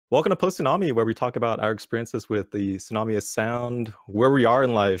Welcome to Post-Tsunami, where we talk about our experiences with the Tsunami of Sound, where we are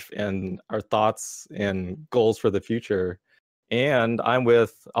in life, and our thoughts and goals for the future. And I'm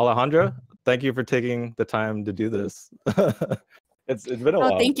with Alejandra. Thank you for taking the time to do this. It's been a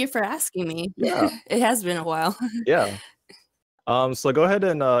Oh, while. thank you for asking me. Yeah. It has been a while. Yeah. So go ahead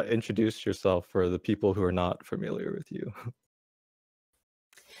and introduce yourself for the people who are not familiar with you.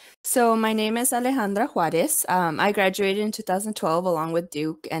 So my name is Alejandra Juarez. I graduated in 2012 along with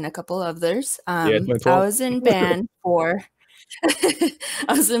Duke and a couple others. Yeah, I was in band for I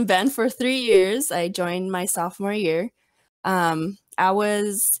was in band for 3 years. I joined my sophomore year. I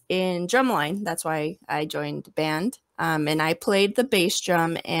was in drumline. That's why I joined the band. And I played the bass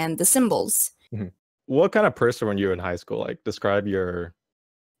drum and the cymbals. What kind of person were you in high school? Like, describe your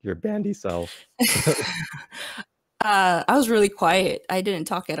bandy self. I was really quiet. I didn't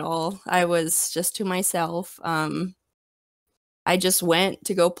talk at all. I was just to myself. I just went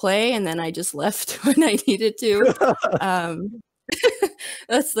to go play and then I just left when I needed to.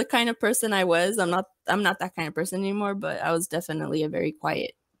 That's the kind of person I was. I'm not that kind of person anymore, but I was definitely a very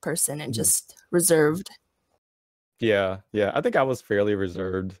quiet person and just reserved. Yeah. I think I was fairly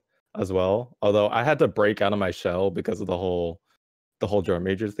reserved as well. Although I had to break out of my shell because of the whole drum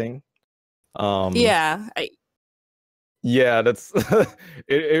major thing. Yeah. Yeah, that's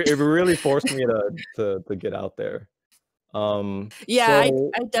it really forced me to get out there. Yeah,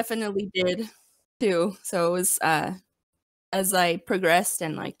 so, I definitely did too. So it was as I progressed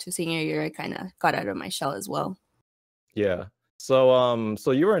and like to senior year, I kind of got out of my shell as well. yeah. So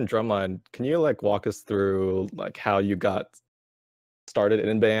you were in drumline. Can you like walk us through like how you got started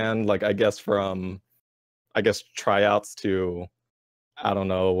in band? Like I guess from tryouts to I don't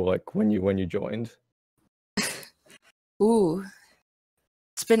know, like when you joined. Ooh,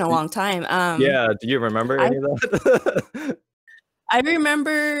 it's been a long time. Yeah, do you remember any of that? I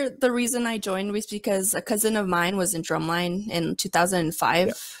remember the reason I joined was because a cousin of mine was in drumline in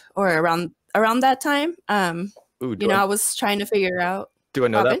 2005 or around that time. Ooh, I was trying to figure out. Do I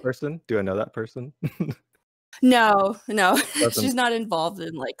know that person? Do I know that person? No, she's not involved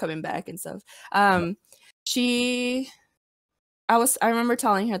in like coming back and stuff. I remember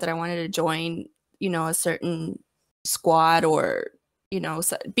telling her that I wanted to join, a certain squad or,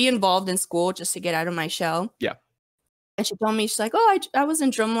 be involved in school just to get out of my shell. Yeah. And she told me, she's like, oh, I was in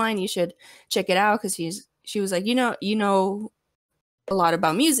drumline. You should check it out. Cause she was like, you know a lot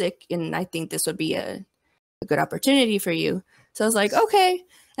about music. And I think this would be a good opportunity for you. So I was like, okay.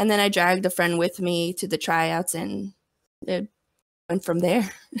 And then I dragged a friend with me to the tryouts and it went from there.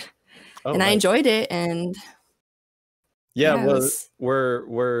 Oh, and nice. I enjoyed it. And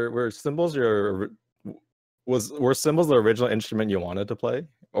were cymbals were cymbals the original instrument you wanted to play,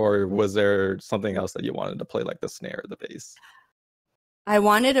 or was there something else that you wanted to play, like the snare or the bass? I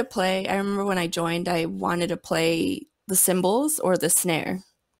wanted to play. I remember when I joined, I wanted to play the cymbals or the snare.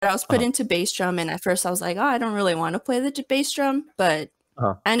 But I was put into bass drum, and at first I was like, oh, I don't really want to play the bass drum, but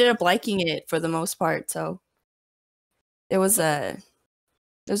I ended up liking it for the most part. So it was a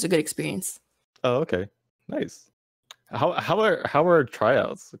good experience. Oh, okay, nice. How are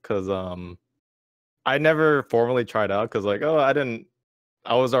tryouts? Because I never formally tried out because like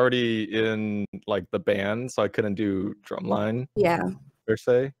I was already in like the band, so I couldn't do drumline. Yeah. Per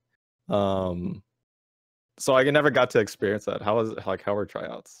se. So I never got to experience that. How are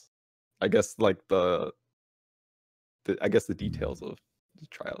tryouts? I guess like the details of the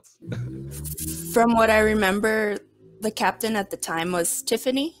tryouts. From what I remember, the captain at the time was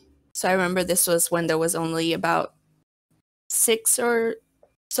Tiffany. So I remember this was when there was only about 6 or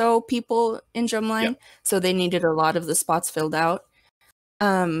so people in drumline. So they needed a lot of the spots filled out.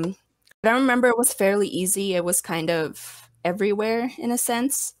 But I remember it was fairly easy. It was kind of everywhere in a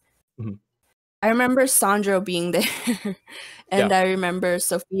sense. I remember Sandro being there and I remember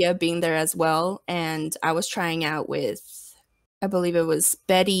Sophia being there as well. And I was trying out with, I believe it was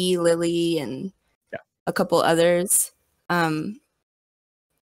Betty, Lily, and a couple others. It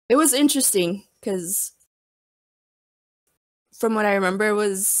was interesting because from what I remember, it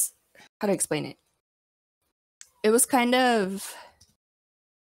was, how to explain it? It was kind of,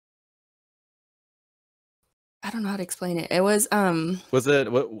 I don't know how to explain it. It was were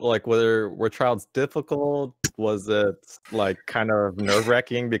trials difficult? Was it like kind of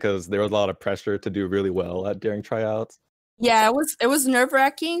nerve-wracking because there was a lot of pressure to do really well during tryouts? Yeah, it was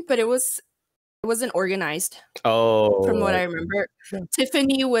nerve-wracking, but it wasn't organized. Oh, from what I remember.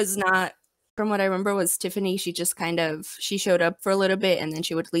 Tiffany was not, from what I remember was Tiffany, she just kind of, she showed up for a little bit and then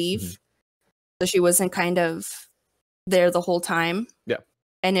she would leave. So she wasn't kind of there the whole time. Yeah.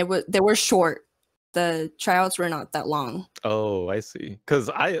 And they were short. the tryouts were not that long. Oh, I see. Because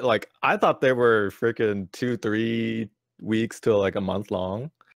I thought they were freaking 2-3 weeks to like a month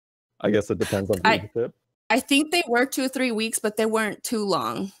long. I guess it depends on leadership. I think they were 2 or 3 weeks, but they weren't too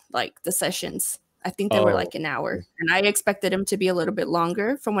long, like the sessions. I think they were like an hour. And I expected them to be a little bit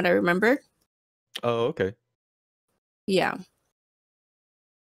longer from what I remember. Oh, okay. Yeah.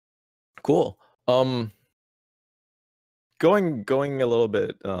 Cool. Going a little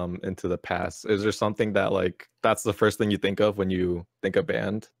bit into the past, is there something that like that's the first thing you think of when you think of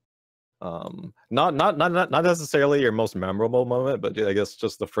band? Not necessarily your most memorable moment, but I guess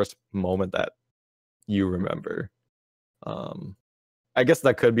just the first moment that you remember. I guess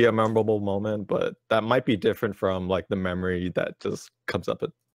that could be a memorable moment, but that might be different from like the memory that just comes up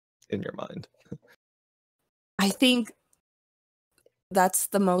in your mind. I think that's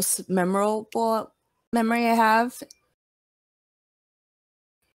the most memorable memory I have.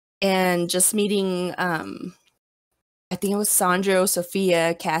 And just meeting, I think it was Sandro,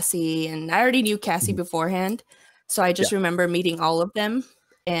 Sophia, Cassie, and I already knew Cassie beforehand. So I just remember meeting all of them.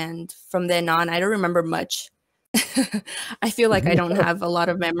 And from then on, I don't remember much. I feel like I don't have a lot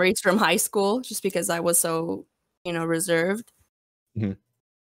of memories from high school just because I was so, reserved. Mhm.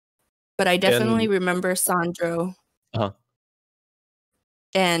 But I definitely remember Sandro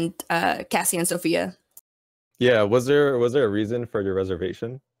and Cassie and Sophia. Yeah, was there a reason for your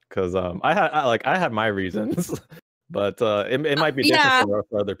reservation? Because I had my reasons, but it might be different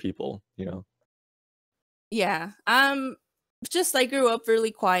for other people, you know. Yeah. Just I grew up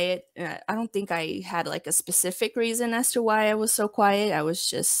really quiet. I don't think I had like a specific reason as to why I was so quiet. I was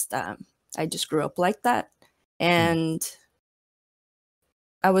just I just grew up like that. And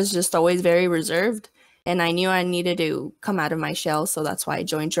I was just always very reserved, and I knew I needed to come out of my shell, so that's why I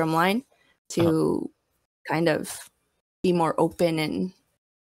joined drumline to kind of be more open and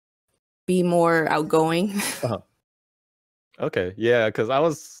be more outgoing. Okay, yeah, because I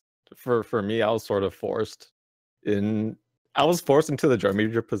was for me, I was sort of forced into the drum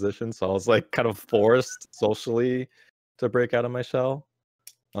major position, so I was like kind of forced socially to break out of my shell.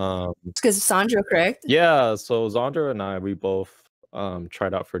 It's because of Sandro, correct? Yeah, so Zandra and I, we both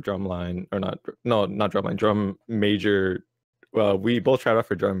tried out for drumline, or not drumline, drum major. Well, we both tried out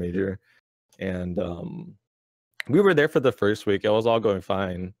for drum major, and we were there for the first week. It was all going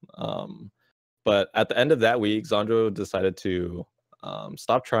fine. But at the end of that week, Zandro decided to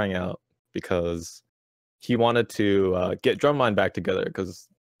stop trying out because he wanted to get drumline back together. Because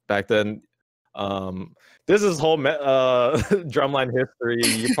back then, this is whole drumline history.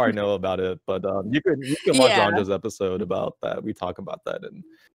 You probably know about it, but you can watch Zandro's episode about that. We talk about that in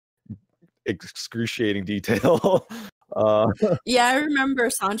excruciating detail. Yeah, I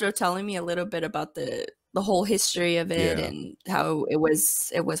remember Sandro telling me a little bit about the whole history of it and how it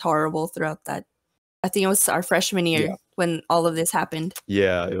was horrible throughout that. I think it was our freshman year when all of this happened.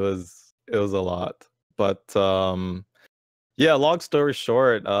 Yeah, it was a lot. But yeah, long story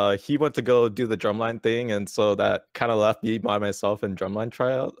short, he went to go do the drumline thing, and so that kind of left me by myself in drumline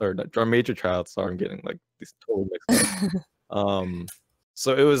tryout or drum major tryouts. So I'm getting like these totally mixed up.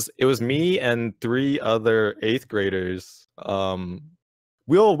 So it was me and 3 other 8th graders.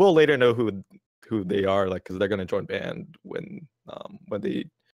 We'll later know who they are, like, because they're gonna join band when they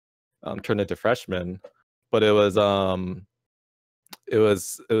turn into freshmen. But it was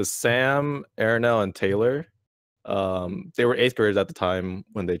Sam, Arinel, and Taylor. They were 8th graders at the time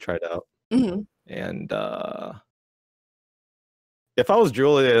when they tried out. And if I was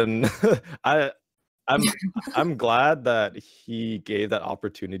Julian, I'm glad that he gave that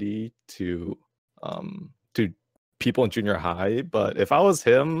opportunity to people in junior high. But if I was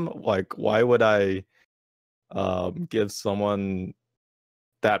him, like, why would I give someone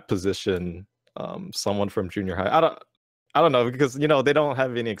that position, someone from junior high? I don't know, because they don't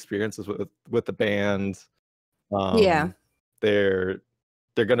have any experiences with the band. They're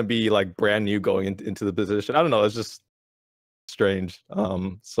gonna be like brand new going into the position. I don't know, it's just strange.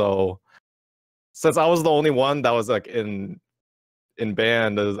 So since I was the only one that was like in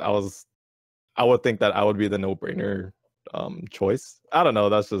band, I would think that I would be the no-brainer choice. I don't know,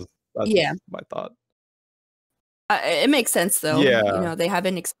 that's just my thought. It makes sense though. Yeah. They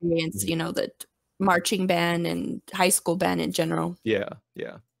haven't experienced the marching band and high school band in general. Yeah.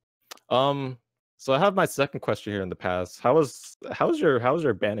 So I have my second question here in the past. How's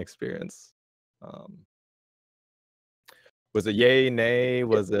your band experience? Was it yay, nay?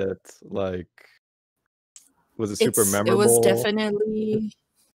 Was it super memorable?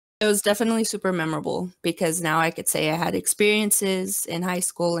 It was definitely super memorable because now I could say I had experiences in high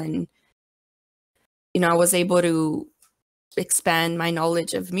school, and I was able to expand my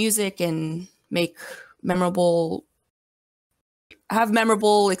knowledge of music and have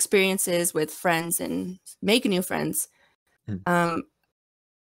memorable experiences with friends and make new friends.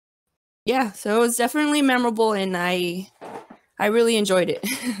 Yeah, so it was definitely memorable, and I really enjoyed it.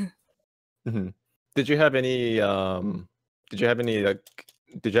 Did you have any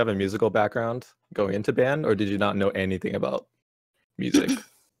did you have a musical background going into band, or did you not know anything about music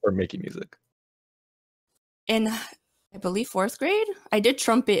or making music? In, I believe, 4th grade, I did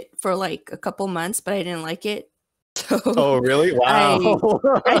trumpet for like a couple months, but I didn't like it. So oh, really? Wow.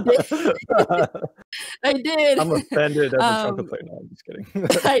 I did. I did. I'm offended as a trumpet player. No, I'm just kidding.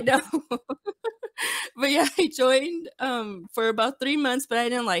 I know. But yeah, I joined for about 3 months, but I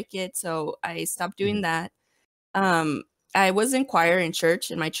didn't like it, so I stopped doing that. I was in choir in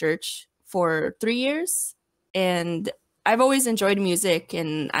my church for 3 years, and I've always enjoyed music,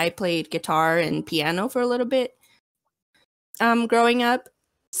 and I played guitar and piano for a little bit growing up.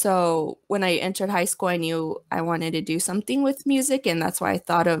 So when I entered high school, I knew I wanted to do something with music, and that's why I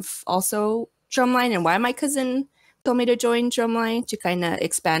thought of also drumline, and why my cousin told me to join drumline, to kind of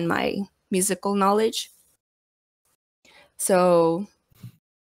expand my musical knowledge. So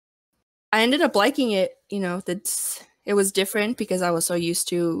I ended up liking it. It was different because I was so used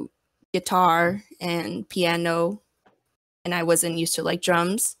to guitar and piano, and I wasn't used to like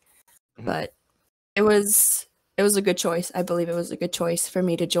drums. But it was a good choice. I believe it was a good choice for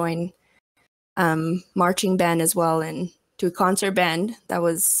me to join marching band as well, and to a concert band. That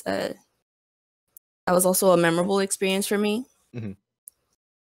was also a memorable experience for me.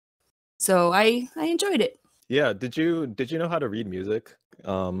 So I enjoyed it. Yeah. Did you know how to read music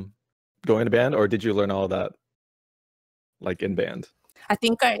going to band, or did you learn all that like in band? I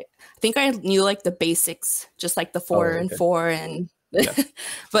think I knew like the basics, just like the 4 and 4, and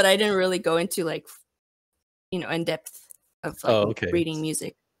but I didn't really go into like in depth of like reading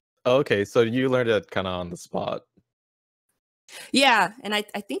music. Okay, so you learned it kind of on the spot. Yeah, and I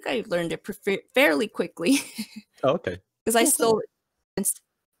think I learned it fairly quickly. Okay. Because I still,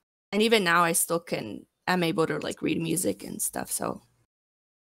 and even now I'm able to like read music and stuff. So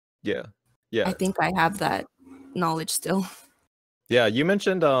yeah, I think I have that knowledge still. Yeah, you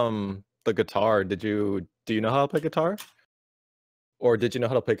mentioned the guitar. Do you know how to play guitar? Or did you know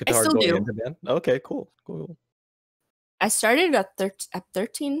how to play guitar going into band? Okay, cool. I started at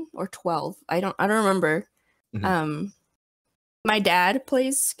 13 or 12. I don't remember. My dad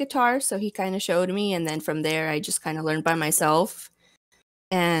plays guitar, so he kind of showed me, and then from there I just kind of learned by myself.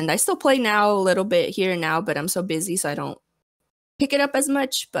 And I still play now a little bit here and now, but I'm so busy, so I don't pick it up as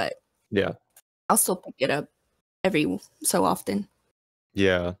much. But yeah, I'll still pick it up every so often.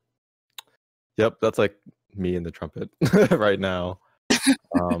 Yeah. Yep, that's like me and the trumpet right now.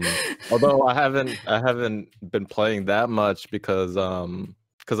 Although I haven't been playing that much because of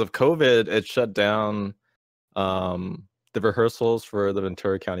COVID, it shut down the rehearsals for the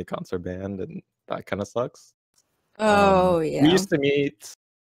Ventura County Concert Band, and that kind of sucks. Oh yeah. We used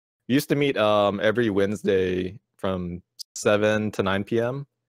to meet every Wednesday from 7 to 9 p.m.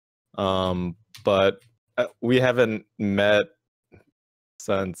 But we haven't met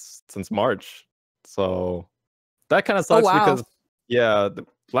since March. So that kind of sucks because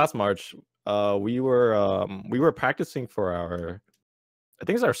last March we were practicing for I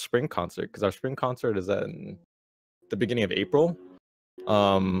think it's our spring concert, because our spring concert is in the beginning of April.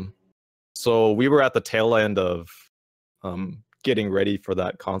 So we were at the tail end of getting ready for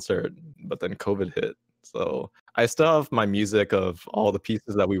that concert, but then COVID hit. So I still have my music of all the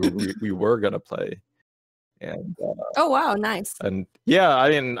pieces that we were gonna play. And oh wow, nice. And yeah, I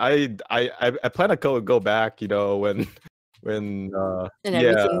mean, I plan to go back, when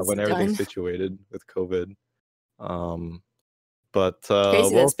everything's situated with COVID. But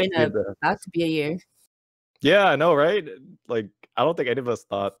crazy, that's been about to be a year. Yeah, I know, right? Like, I don't think any of us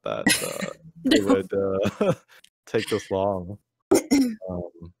thought that it would take this long.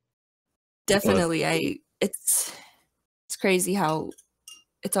 Definitely, it's crazy how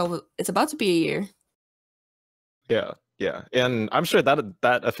it's about to be a year. Yeah, and I'm sure that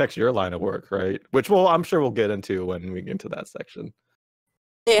affects your line of work, right? Which I'm sure we'll get into when we get into that section.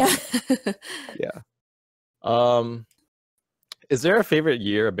 Yeah. Yeah. Is there a favorite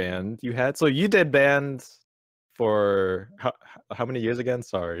year of band you had? So you did band for how many years again?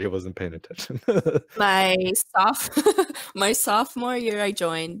 Sorry, I wasn't paying attention. my sophomore year I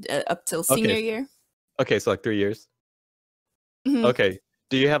joined up till senior year. Okay, so like 3 years. Okay.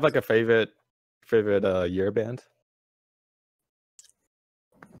 Do you have like a favorite year band?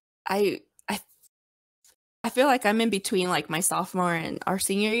 I feel like I'm in between like my sophomore and our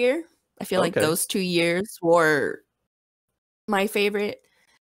senior year. I feel like those 2 years were my favorite.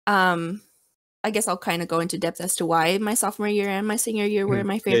 I guess I'll kind of go into depth as to why my sophomore year and my senior year were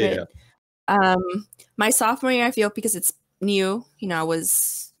my Yeah, favorite. My sophomore year, I feel, because it's new, you know, I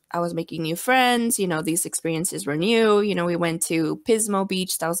was making new friends, you know, these experiences were new. You know, we went to Pismo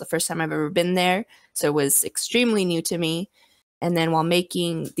Beach. That was the first time I've ever been there. So it was extremely new to me. And then while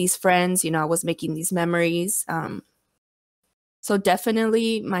making these friends, you know, I was making these memories. So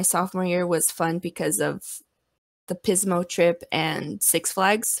definitely my sophomore year was fun because of the Pismo trip and Six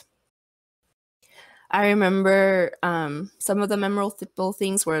Flags. I remember some of the memorable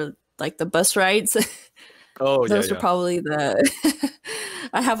things were like the bus rides. Oh, yeah, Those were yeah. probably the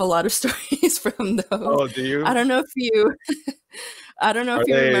I have a lot of stories from those. Oh, do you? I don't know if you Are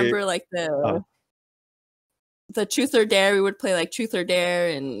they remember like the Truth or Dare. We would play like Truth or Dare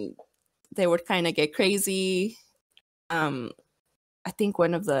and they would kind of get crazy. I think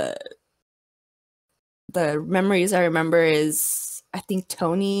one of the memories I remember is I think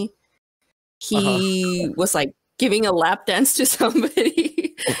Tony, he was like giving a lap dance to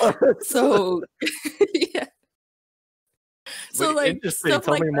somebody. What? So yeah. So Wait, like interesting. stuff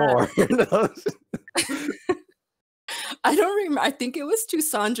Tell like me that. more. I don't remember. I think it was to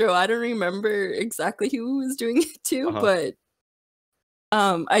Sandro. I don't remember exactly who was doing it to, but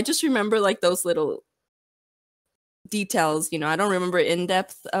I just remember like those little details. You know, I don't remember in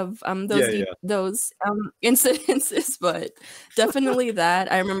depth of those incidences, but definitely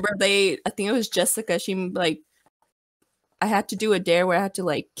that. I remember I think it was Jessica. She like I had to do a dare where I had to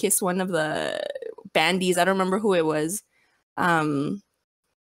like kiss one of the bandies. I don't remember who it was. You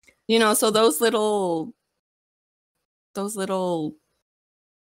know, so those little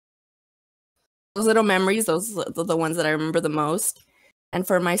memories, those are the ones that I remember the most. And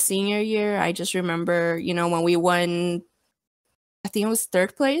for my senior year, I just remember, you know, when we won, I think it was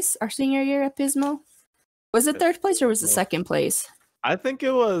third place our senior year at Pismo. Was it third place or was it second place? I think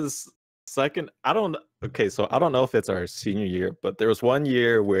it was second. Okay, so I don't know if it's our senior year, but there was one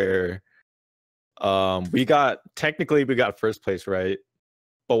year where we got first place, right?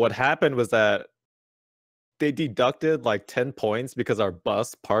 But what happened was that they deducted like 10 points because our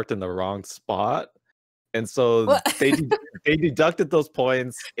bus parked in the wrong spot. And so they deducted those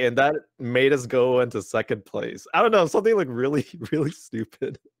points, and that made us go into second place. I don't know, something like really, really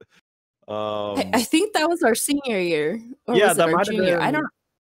stupid. I think that was our senior year, or yeah, was it that our might have junior? been.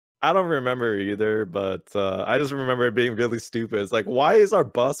 I don't remember either, but I just remember it being really stupid. It's like, why is our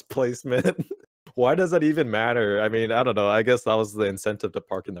bus placement? Why does that even matter? I mean, I don't know. I guess that was the incentive to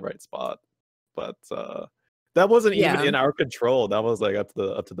park in the right spot, but that wasn't even in our control. That was like up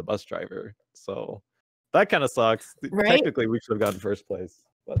to the bus driver. So that kind of sucks. Right? Technically, we should have gotten first place,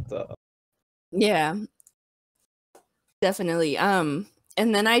 but yeah, definitely. And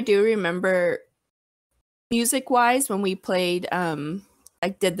then I do remember music-wise when we played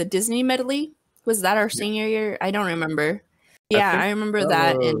like did the Disney medley. Was that our senior year? I don't remember. Yeah, I remember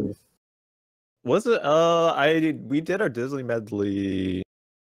that. And was it we did our Disney medley.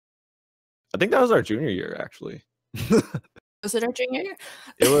 I think that was our junior year, actually. Was it our junior year?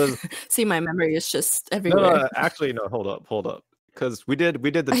 It was. See, my memory is just everywhere. No, actually, no. Hold up, because we did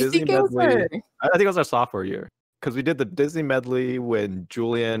the Disney medley. I think it was our sophomore year, because we did the Disney medley when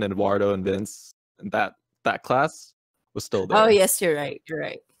Julian, Eduardo, and Vince, and that class was still there. Oh yes, you're right. You're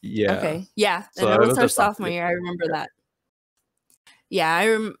right. Yeah. Okay. Yeah, So and it was our sophomore year. I remember that.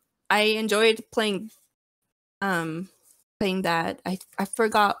 Yeah, I enjoyed playing that. I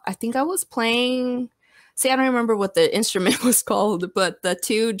forgot. I think I was playing. See, I don't remember what the instrument was called, but the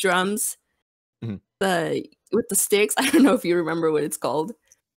two drums, with the sticks. I don't know if you remember what it's called.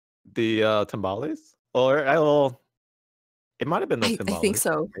 The timbales, or it might have been the timbales. I think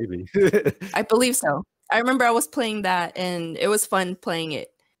so. Maybe. I believe so. I remember I was playing that, and it was fun playing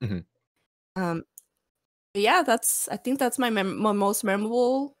it. Yeah, I think that's my most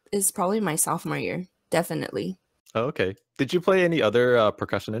memorable is probably my sophomore year, definitely. Oh, okay. Did you play any other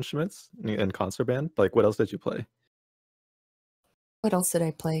percussion instruments in concert band? Like, what else did you play? What else did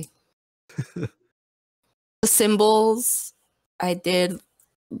I play? The cymbals. I did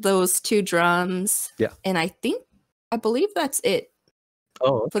those two drums. Yeah. And I believe that's it.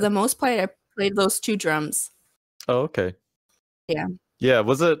 Oh, okay. For the most part, I played those two drums. Oh, okay. Yeah. Yeah.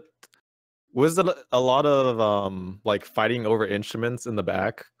 Was it a lot of like fighting over instruments in the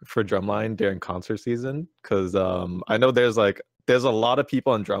back for drumline during concert season? Because I know there's a lot of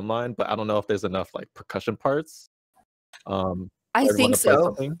people on drumline, but I don't know if there's enough like percussion parts. I think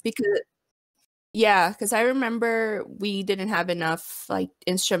so because I remember we didn't have enough like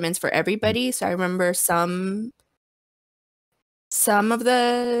instruments for everybody. So I remember some of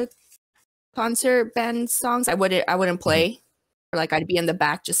the concert band songs I wouldn't play. or like I'd be in the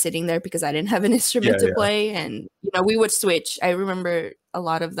back just sitting there because I didn't have an instrument to play, and we would switch. I remember a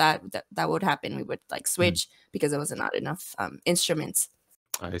lot of that would happen. We would like switch because there was not enough instruments.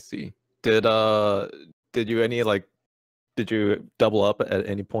 I see. Did you did you double up at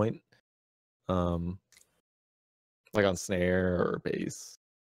any point? Like on snare or bass?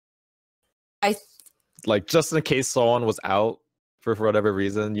 Like just in case someone was out for whatever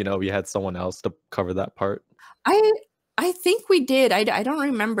reason, we had someone else to cover that part. I think we did. I don't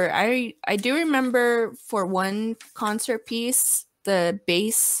remember. I do remember for one concert piece, the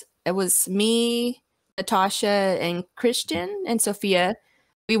bass, it was me, Natasha, and Christian and Sophia.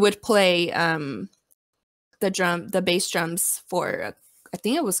 We would play the bass drums for I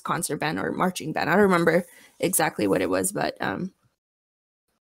think it was concert band or marching band. I don't remember exactly what it was, but I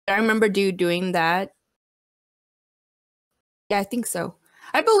remember doing that. Yeah, I think so.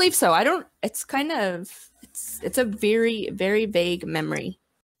 I believe so. I don't. It's kind of. It's a very, very vague memory.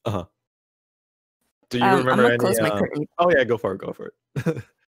 Do you remember I'm gonna any? Close my curtain. Oh yeah, go for it.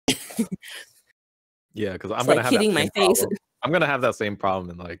 Yeah, because I'm gonna have hitting my face. Problem. I'm gonna have that same problem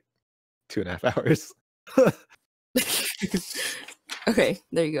in like 2.5 hours. Okay,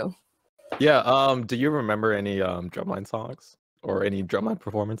 there you go. Yeah. Do you remember any drumline songs or any drumline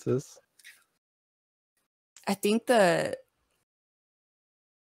performances? I think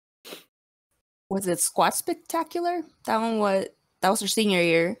was it Squat Spectacular? That was our senior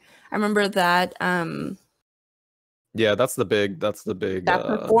year. I remember that. Yeah, that's the big. That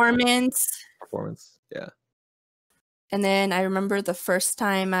performance. Yeah. And then I remember the first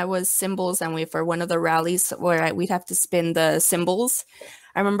time I was cymbals, and for one of the rallies where we'd have to spin the cymbals.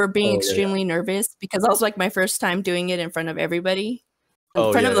 I remember being extremely nervous because that was like my first time doing it in front of everybody,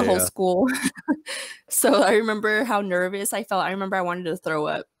 in front of the whole school. So I remember how nervous I felt. I remember I wanted to throw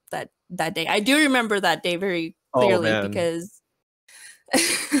up that day. I do remember that day very clearly because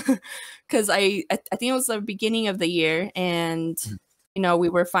I think it was the beginning of the year, and we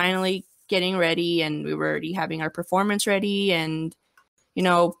were finally getting ready, and we were already having our performance ready, and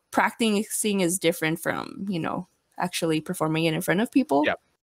practicing is different from actually performing it in front of people. Yep.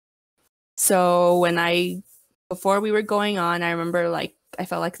 So before we were going on, I remember like I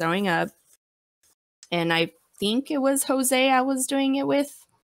felt like throwing up, and I think it was Jose I was doing it with.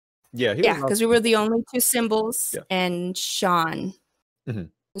 Yeah, because we were the only two cymbals, and Sean.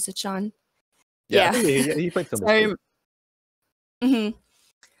 Was it Sean? Yeah. He played cymbals.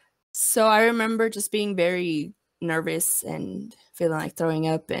 So I remember just being very nervous and feeling like throwing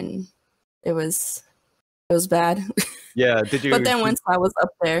up, and it was bad. Yeah, did you? But then once I was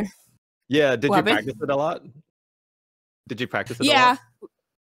up there. Yeah, did you practice it a lot? Did you practice it a lot?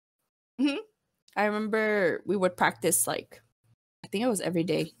 Yeah. I remember we would practice like I think it was every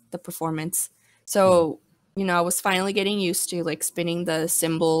day, the performance. So, I was finally getting used to like spinning the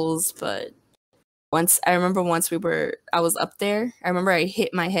cymbals, but I remember once I was up there, I remember I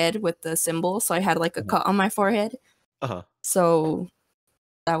hit my head with the cymbal, so I had like a cut on my forehead. So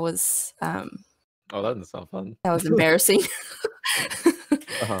that was oh, that doesn't sound fun. That was embarrassing.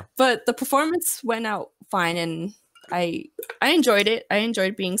 But the performance went out fine, and I enjoyed it. I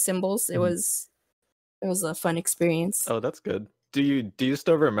enjoyed being cymbals. It was a fun experience. Oh, that's good. Do you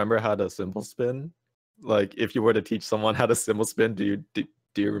still remember how to cymbal spin? Like if you were to teach someone how to cymbal spin, do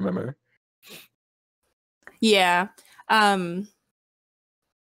you remember? Yeah. When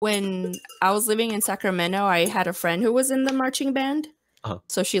I was living in Sacramento, I had a friend who was in the marching band.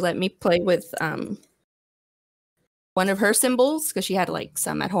 So she let me play with one of her cymbals because she had like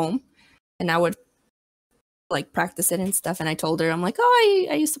some at home, and I would like practice it and stuff. And I told her, I'm like, oh,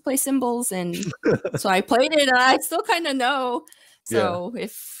 I used to play cymbals, and so I played it, and I still kind of know. So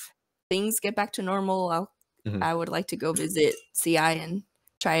if things get back to normal, I would like to go visit CI and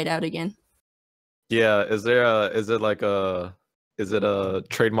try it out again. Yeah, is it a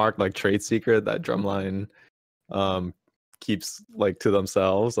trademark, like trade secret that drumline keeps like to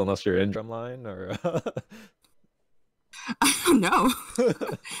themselves unless you're in drumline, or I don't know.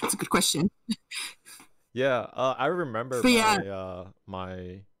 That's a good question. Yeah, I remember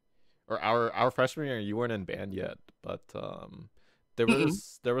our freshman year, you weren't in band yet, but there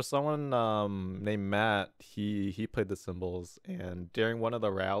was someone named Matt. He played the cymbals, and during one of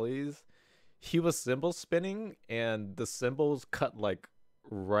the rallies, he was cymbal spinning, and the cymbals cut like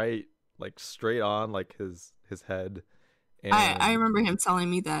straight on like his head. And I remember him telling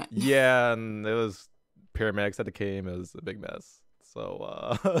me that. Yeah, and it was paramedics had to came. It was a big mess.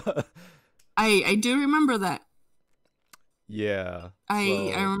 So I do remember that. Yeah.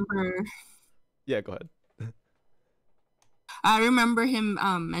 I remember. Yeah, go ahead. I remember him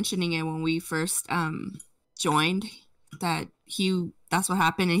mentioning it when we first joined, that that's what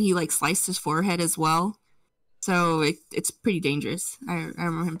happened, and he like sliced his forehead as well. So it's pretty dangerous. I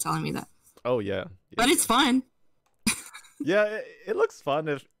remember him telling me that. Oh yeah, but it's fun. Yeah, it looks fun.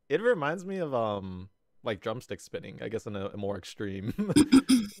 It reminds me of like drumstick spinning, I guess, in a more extreme.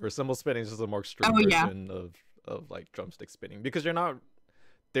 Or cymbal spinning is just a more extreme version of like drumstick spinning, because you're not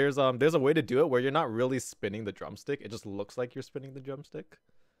there's a way to do it where you're not really spinning the drumstick. It just looks like you're spinning the drumstick.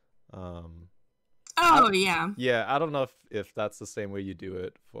 Yeah. Yeah, I don't know if that's the same way you do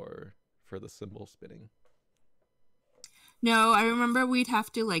it for the cymbal spinning. No, I remember we'd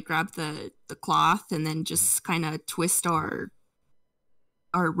have to like grab the cloth and then just kind of twist our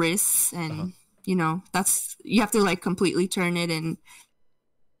wrists, and you know, you have to like completely turn it, and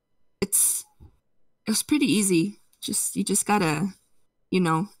it was pretty easy. You just gotta, you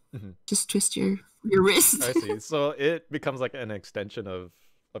know, just twist your wrist. I see. So it becomes like an extension of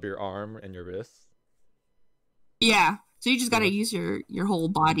your arm and your wrist. Yeah. So you just gotta use your whole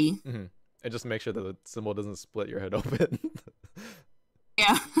body. And just make sure that the cymbal doesn't split your head open.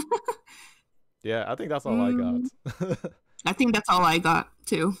 Yeah. Yeah, I think that's all I got. I think that's all I got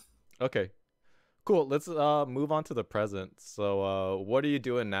too. Okay. Cool. Let's move on to the present. So what are you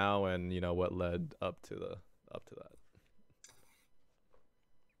doing now, and you know what led up to that?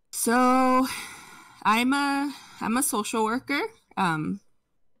 So I'm a social worker.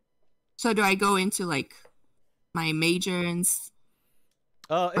 So do I go into like my major and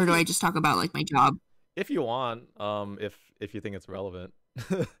or do I just talk about like my job? If you want, if you think it's relevant.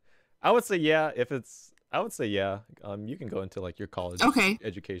 I would say yeah. You can go into like your college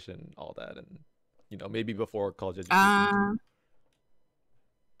education, all that, and you know, maybe before college education.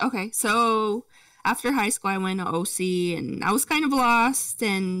 Okay, so after high school, I went to OC, and I was kind of lost,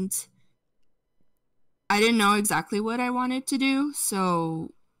 and I didn't know exactly what I wanted to do.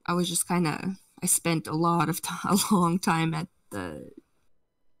 So I was just I spent a long time at the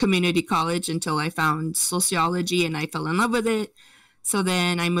community college until I found sociology, and I fell in love with it. So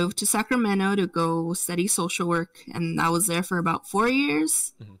then I moved to Sacramento to go study social work, and I was there for about 4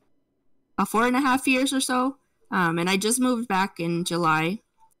 years, about 4.5 years or so. And I just moved back in July.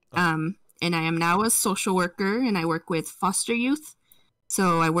 And I am now a social worker, and I work with foster youth.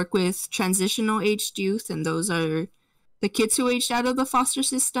 So I work with transitional aged youth, and those are the kids who aged out of the foster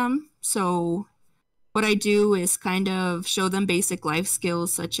system. So what I do is kind of show them basic life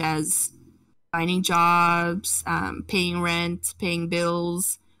skills such as finding jobs, paying rent, paying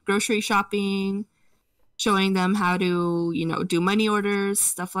bills, grocery shopping, showing them how to, you know, do money orders,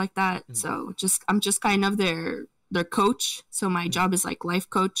 stuff like that. So I'm just kind of their coach. So my job is like life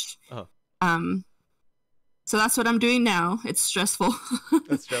coach. So that's what I'm doing now. It's stressful.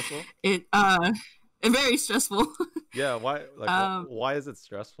 It's stressful? It's very stressful. Yeah, why is it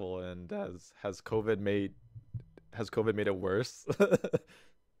stressful, and has COVID made it worse?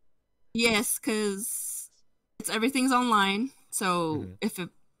 Yes, because everything's online. So if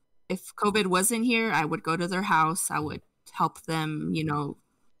COVID wasn't here, I would go to their house. I would help them, you know,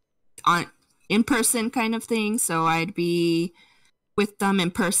 on in person kind of thing. So I'd be with them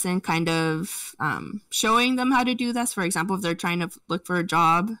in person, kind of showing them how to do this. For example, if they're trying to look for a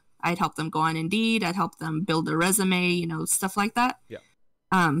job, I'd help them go on Indeed. I'd help them build a resume, you know, stuff like that. Yeah.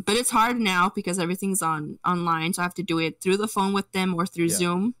 But it's hard now because everything's online. So I have to do it through the phone with them or through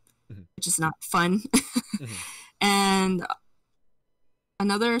Zoom, which is not fun. And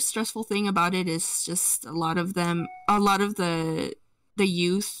another stressful thing about it is just a lot of the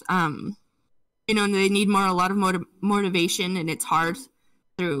youth, you know, they need a lot of motivation, and it's hard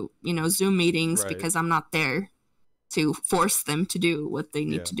through, you know, Zoom meetings because I'm not there to force them to do what they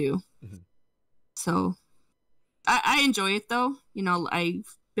need to do. So I enjoy it though. You know, I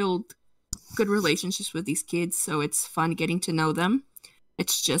build good relationships with these kids, so it's fun getting to know them.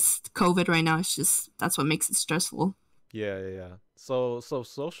 It's just COVID right now. That's what makes it stressful. Yeah. So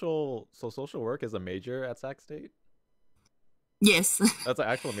social work is a major at Sac State? Yes. That's an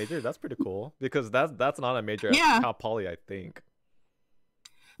actual major? That's pretty cool, because that's not a major at Cal Poly, I think.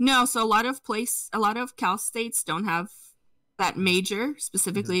 No, so a lot of Cal States don't have that major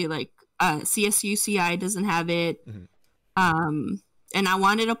specifically. Like CSUCI doesn't have it. And I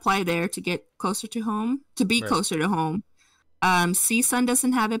wanted to apply there to get closer to home, closer to home. CSUN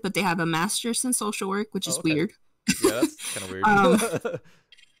doesn't have it, but they have a master's in social work, which is weird. Yeah, that's kind of weird.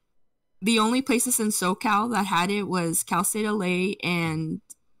 The only places in SoCal that had it was Cal State LA and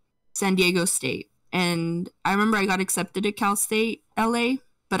San Diego State. And I remember I got accepted at Cal State LA,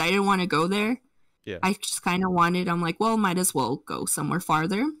 but I didn't want to go there. Yeah. I just kind of I'm like, well, might as well go somewhere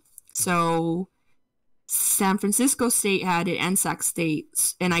farther. So San Francisco State had it and Sac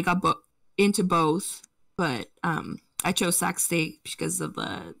State, and I got into both. But I chose Sac State because of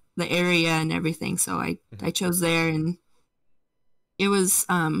the area and everything. So I chose there, and it was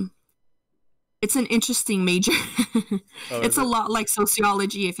it's an interesting major. It's a lot like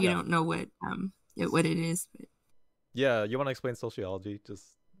sociology if you don't know what it is. But. Yeah, you want to explain sociology just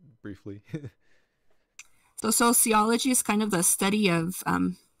briefly? So sociology is kind of the study of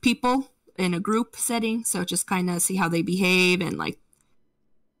people in a group setting. So just kind of see how they behave and like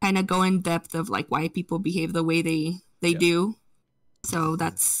kind of go in depth of like why people behave the way they do. So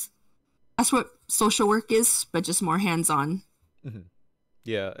that's what social work is, but just more hands-on.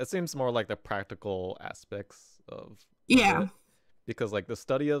 Yeah, it seems more like the practical aspects of it. Because like the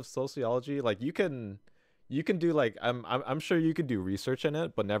study of sociology, like you can do like I'm sure you could do research in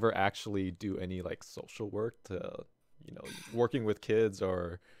it, but never actually do any like social work to, you know, working with kids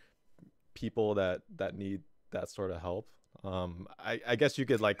or people that need that sort of help. I guess you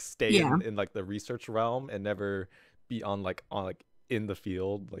could like stay in like the research realm and never be on like in the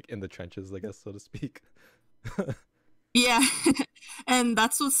field, like in the trenches, I guess, so to speak. Yeah. And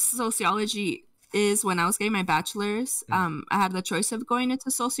that's what sociology is. When I was getting my bachelor's, I had the choice of going into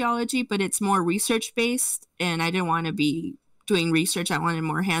sociology, but it's more research based, and I didn't want to be doing research. I wanted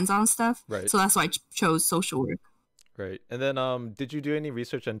more hands-on stuff. Right. So that's why I chose social work. Right. And then did you do any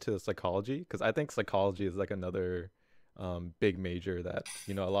research into psychology? Because I think psychology is like another big major that,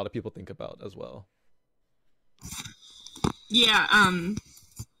 you know, a lot of people think about as well. Yeah.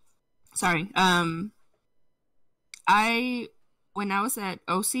 Sorry. When I was at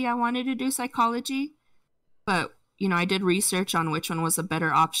OC, I wanted to do psychology, but, you know, I did research on which one was a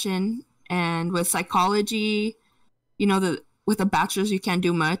better option. And with psychology, you know, with a bachelor's, you can't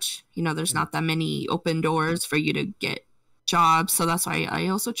do much. You know, there's not that many open doors for you to get jobs. So that's why I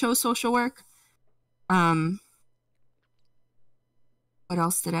also chose social work. What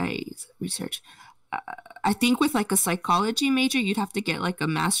else did I research? I think with like a psychology major, you'd have to get like a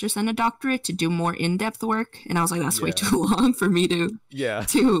master's and a doctorate to do more in-depth work. And I was like, that's way too long for me to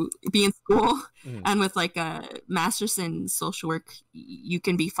be in school. And with like a master's in social work, you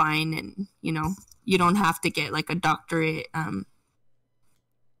can be fine. And, you know, you don't have to get like a doctorate.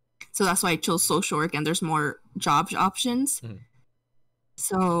 So that's why I chose social work, and there's more job options.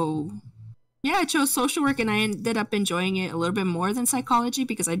 So yeah, I chose social work, and I ended up enjoying it a little bit more than psychology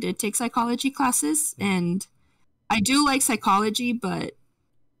because I did take psychology classes, and I do like psychology, but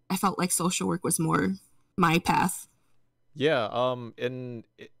I felt like social work was more my path. Yeah.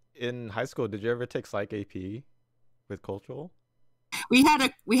 In high school, did you ever take Psych AP with cultural? We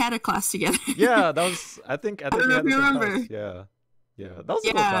had a class together. Yeah, that was I think I don't know if you remember. Class. Yeah, that was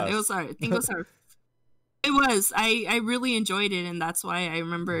a cool class. It was our. I think it was our. It was. I really enjoyed it, and that's why I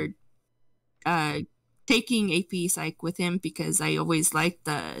remember taking AP Psych with him, because I always liked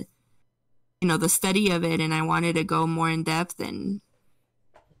the study of it, and I wanted to go more in depth. And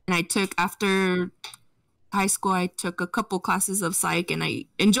I took, after high school, I took a couple classes of Psych, and I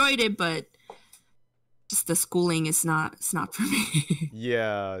enjoyed it, but just the schooling is it's not for me.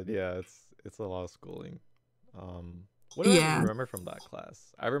 Yeah, it's a lot of schooling. What do I remember from that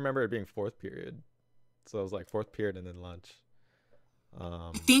class? I remember it being fourth period, so it was like fourth period and then lunch.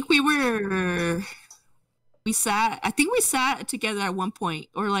 I think we sat together at one point,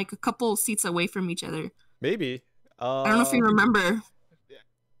 or like a couple seats away from each other. Maybe. I don't know if you remember.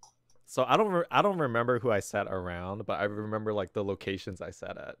 So I don't remember who I sat around, but I remember like the locations I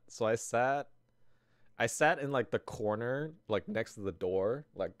sat at. So I sat in like the corner, like next to the door.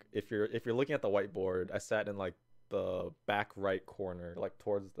 Like if you're looking at the whiteboard, I sat in like the back right corner, like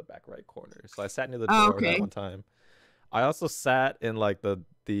towards the back right corner. So I sat near the door that one time. I also sat in like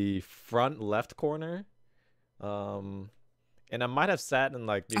the front left corner, and I might have sat in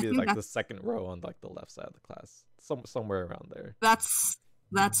like maybe like the second row on like the left side of the class, somewhere around there. That's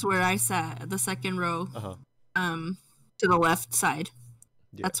where I sat, the second row, to the left side.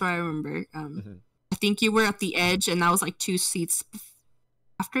 Yeah. That's where I remember. I think you were at the edge, and that was like 2 seats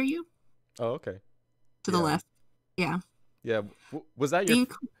after you. Oh, okay. To the left. Yeah. Yeah. Was that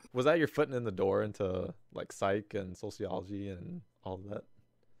your foot in the door into like psych and sociology and all of that?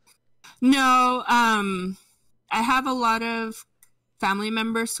 No. I have a lot of family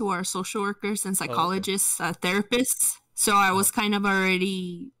members who are social workers and psychologists, therapists. So I was kind of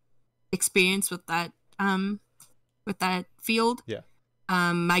already experienced with that field. Yeah.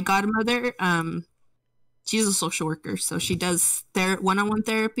 My godmother, she's a social worker, so she does one-on-one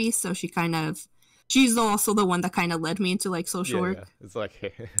therapy. So she's also the one that kind of led me into like social work. Yeah. It's like,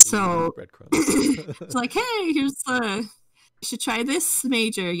 hey, so it's like, hey, here's you should try this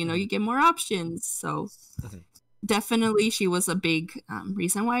major. You know, you get more options. So definitely she was a big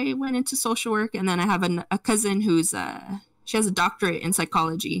reason why I went into social work. And then I have a cousin who's she has a doctorate in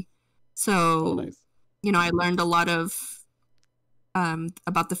psychology. So, nice. you know, I learned a lot of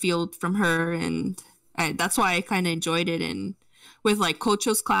about the field from her, and that's why I kind of enjoyed it. And with like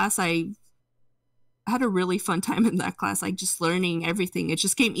Cocho's class, I had a really fun time in that class, like just learning everything. It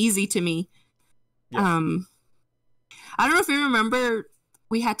just came easy to me. Yeah. I don't know if you remember,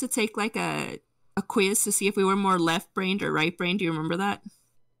 we had to take like a quiz to see if we were more left-brained or right-brained. Do you remember that?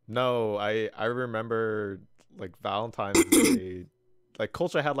 No, I remember like Valentine's Day. Like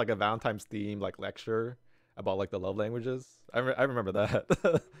Culture had like a Valentine's theme like lecture about like the love languages. I remember that.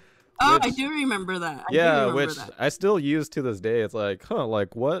 Oh, I do remember that. Which I still use to this day. It's like,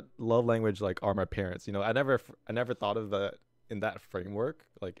 like what love language like are my parents? You know, I never thought of that in that framework.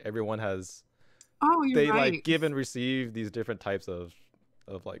 Like everyone has, they right. like give and receive these different types of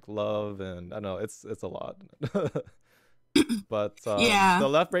like love, and I don't know, it's a lot. But the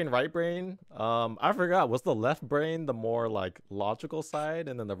left brain, right brain, I forgot, was the left brain the more like logical side,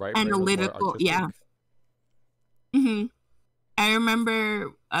 and then the right brain was more artistic? Yeah. I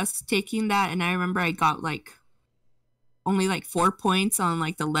remember us taking that, and I remember I got like only like 4 points on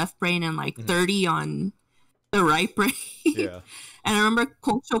like the left brain and like 30 on the right brain. Yeah. And I remember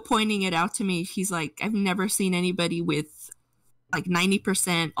Cocho pointing it out to me. He's like, I've never seen anybody with like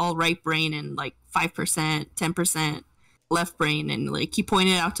 90% all right brain and like 5%, 10% left brain. And like he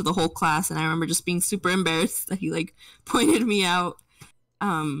pointed it out to the whole class, and I remember just being super embarrassed that he like pointed me out.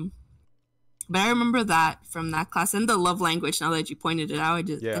 But I remember that from that class, and the love language. Now that you pointed it out,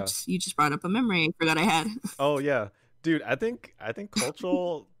 you just brought up a memory I forgot I had. Oh yeah, dude. I think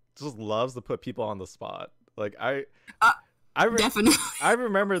Cultural just loves to put people on the spot. Like definitely. I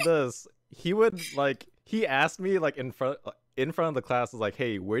remember this. He would like, he asked me like in front of the class, was like,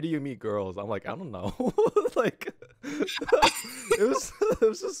 "Hey, where do you meet girls?" I'm like, "I don't know." Like it was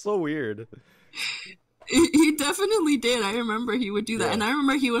just so weird. He definitely did. I remember he would do that, and I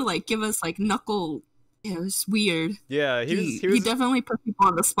remember he would like give us like knuckle. Yeah, it was weird. Yeah, he definitely put people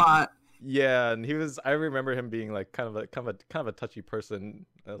on the spot. Yeah, and I remember him being like kind of a touchy person,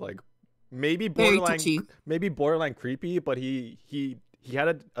 like maybe borderline creepy, but he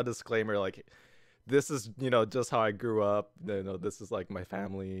had a disclaimer like, "This is, you know, just how I grew up. You know, this is like my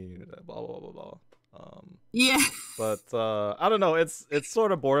family. Blah blah blah blah." Yeah. But I don't know. It's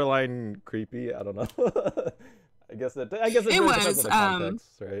sort of borderline creepy. I don't know. I guess it really depends on the context,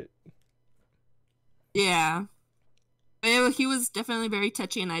 right? Yeah. He was definitely very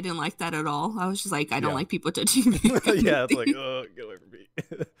touchy, and I didn't like that at all. I was just like, I don't like people touching me. Yeah, it's like, oh, get away from me.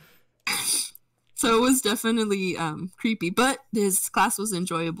 So it was definitely creepy, but his class was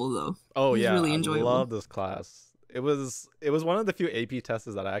enjoyable though. Oh yeah, really enjoyable. I love this class. It was one of the few AP tests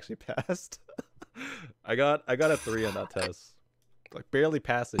that I actually passed. I got a 3 on that test. Like barely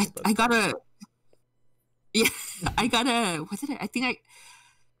passing. But... I got a what did I think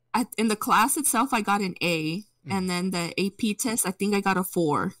in the class itself I got an A, and then the AP test I think I got a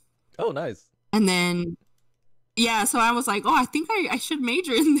 4. Oh, nice. And then so I was like, oh, I think I should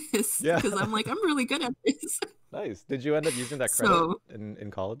major in this, because I'm like, I'm really good at this. Nice. Did you end up using that credit in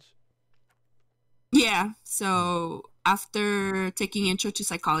college? Yeah. So after taking intro to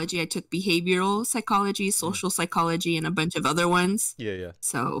psychology, I took behavioral psychology, social psychology, and a bunch of other ones. Yeah.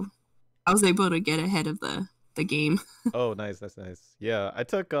 So I was able to get ahead of the game. Oh, nice. That's nice. Yeah, I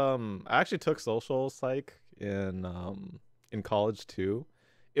actually took social psych in college too.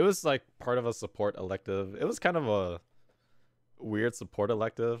 It was like part of a support elective. It was kind of a weird support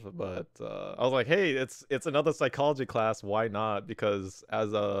elective, but I was like, hey, it's another psychology class. Why not? Because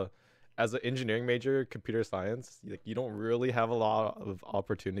as an engineering major, computer science, like you don't really have a lot of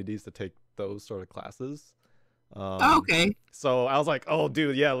opportunities to take those sort of classes. Okay. So I was like, oh,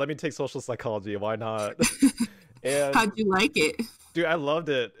 dude, yeah, let me take social psychology. Why not? And how'd you like it? Dude, I loved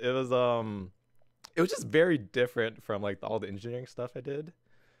it. It was just very different from like all the engineering stuff I did.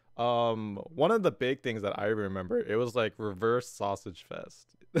 One of the big things that I remember, it was like reverse sausage fest.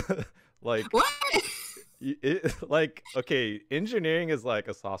 Like what? Like, okay, engineering is like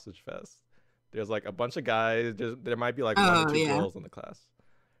a sausage fest. There's like a bunch of guys. There might be like 1 or 2 girls in the class,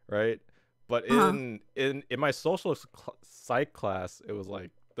 right? But in my social psych class, it was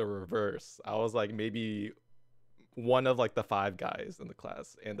like the reverse. I was like maybe one of like the 5 guys in the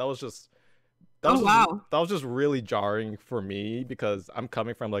class, and that was just really jarring for me, because I'm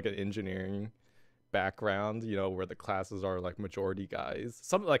coming from like an engineering background, you know, where the classes are like majority guys.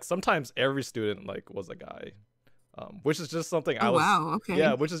 Sometimes every student like was a guy, which is just something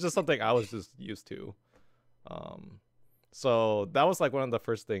which is just something I was just used to. So that was like one of the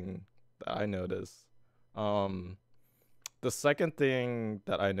first thing that I noticed. The second thing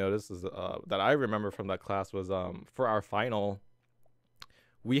that I noticed is that I remember from that class was for our final,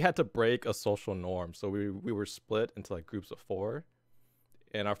 we had to break a social norm. So we were split into like groups of 4,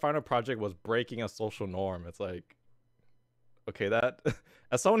 and our final project was breaking a social norm. It's like, okay, that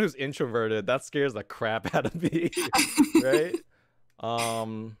as someone who's introverted, that scares the crap out of me, right?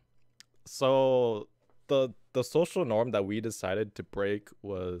 So the social norm that we decided to break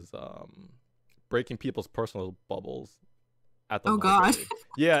was breaking people's personal bubbles at the library. God.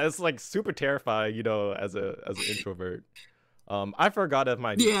 Yeah, it's like super terrifying, you know, as an introvert. I forgot if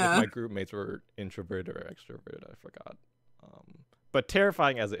my group mates were introverted or extroverted. I forgot. But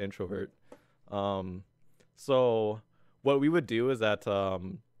terrifying as an introvert. So what we would do is that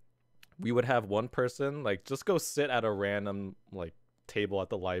we would have one person like just go sit at a random like table at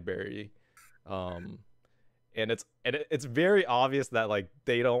the library. And it's very obvious that like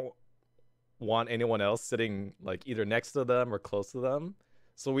they don't want anyone else sitting like either next to them or close to them.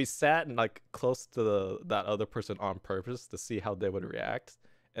 So we sat like close to that other person on purpose to see how they would react,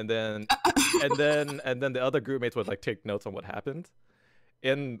 and then the other group mates would like take notes on what happened.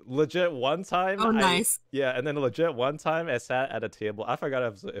 And legit one time, nice. And then legit one time I sat at a table. I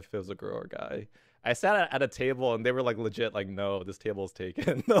forgot if it was a girl or a guy. I sat at a table and they were like legit like, no, this table is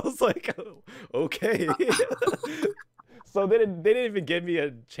taken. I was like, oh, okay. So they didn't even give me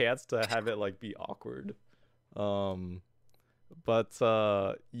a chance to have it like be awkward. But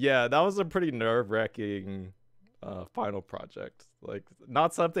yeah, that was a pretty nerve-wracking final project. Like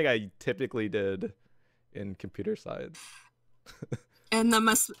not something I typically did in computer science. And that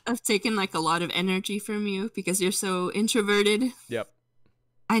must have taken like a lot of energy from you because you're so introverted. Yep.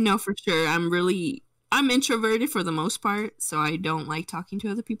 I know for sure. I'm introverted for the most part, so I don't like talking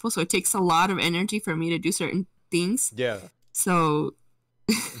to other people. So it takes a lot of energy for me to do certain things. Yeah. So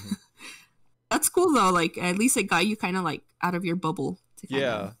that's cool though. Like at least it got you kind of like out of your bubble.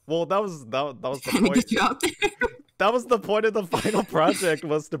 Yeah. Well, that was the point. Get you out there. That was the point of the final project,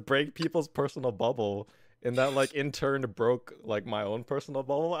 was to break people's personal bubble. And that like in turn broke like my own personal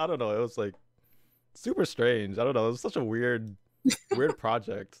bubble. I don't know. It was like super strange. I don't know. It was such a weird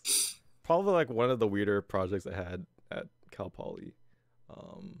project. Probably like one of the weirder projects I had at Cal Poly.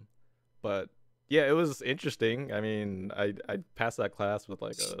 But yeah, it was interesting. I mean, I passed that class with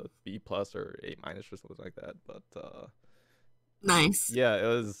like a B+ or A- or something like that. But nice. Yeah, it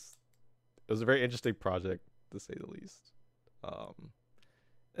was a very interesting project to say the least.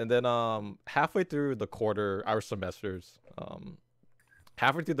 And then halfway through the quarter, our semesters,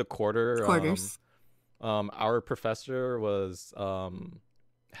 halfway through the quarters, our professor was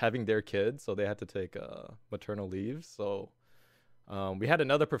having their kids, so they had to take maternal leave. So we had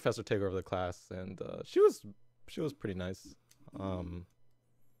another professor take over the class, and she was pretty nice. I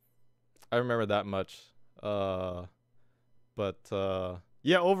remember that much. But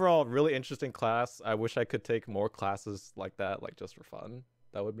yeah, overall, really interesting class. I wish I could take more classes like that, like just for fun.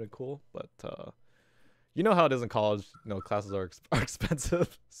 That would have been cool. But you know how it is in college. You know, classes are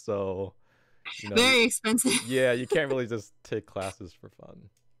expensive, so you know, very expensive. Yeah, you can't really just take classes for fun.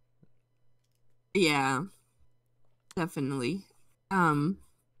 Yeah, definitely. I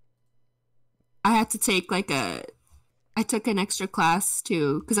had to take I took an extra class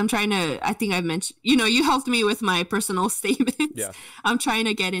too, because I'm trying to, I think I mentioned, you helped me with my personal statements. Yeah. I'm trying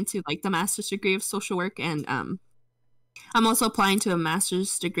to get into like the master's degree of social work, and I'm also applying to a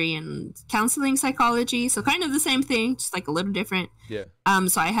master's degree in counseling psychology. So kind of the same thing, just like a little different. Yeah.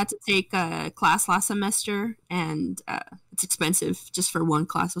 So I had to take a class last semester, and it's expensive. Just for one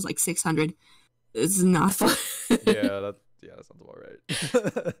class, it was like $600. It's not fun. That sounds about right.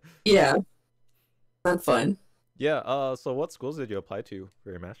 Yeah. Not fun. Yeah, so what schools did you apply to for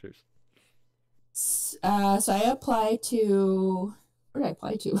your master's? So I applied to... Where did I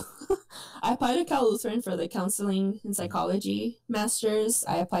apply to? I applied to Cal Lutheran for the counseling and psychology master's.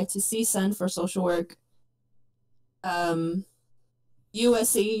 I applied to CSUN for social work. USC,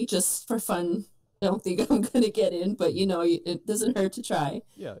 just for fun. I don't think I'm going to get in, but it doesn't hurt to try.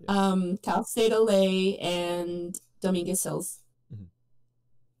 Yeah. Cal State LA and Dominguez Hills. Mm-hmm.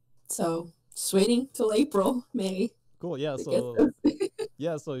 So... just waiting till April, May. Cool. Yeah. So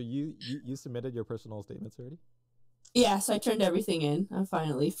you submitted your personal statements already? Yeah. So I turned everything in. I'm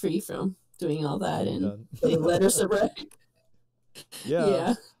finally free from doing all that and getting letters of rec.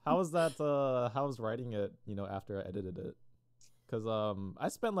 Yeah. How was that? How was writing it? After I edited it, because I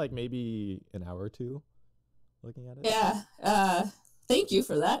spent like maybe an hour or two looking at it. Yeah. Thank you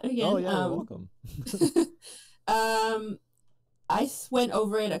for that again. Oh yeah, you're welcome. I went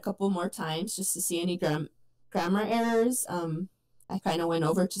over it a couple more times just to see any grammar errors. I kind of went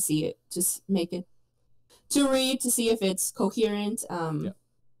over to see it, just make it, to read to see if it's coherent.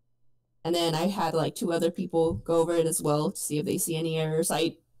 And then I had like 2 other people go over it as well to see if they see any errors.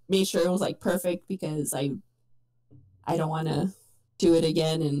 I made sure it was like perfect because I don't want to do it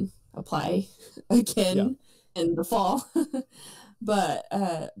again and apply again in the fall. But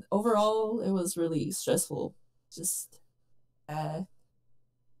overall, it was really stressful. Just I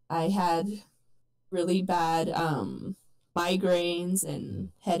had really bad migraines and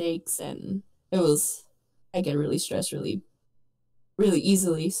headaches, and I get really stressed really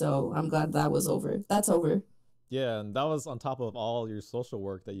easily, so I'm glad that was over. That's over. Yeah, and that was on top of all your social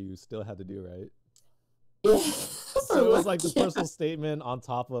work that you still had to do, right? Yeah. So it was like the personal statement on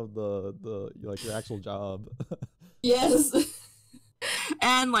top of the like your actual job. Yes.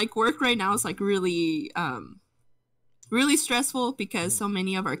 And like work right now is like really stressful because so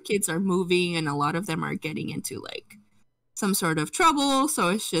many of our kids are moving and a lot of them are getting into like some sort of trouble, so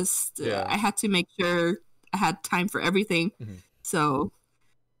it's just I had to make sure I had time for everything. So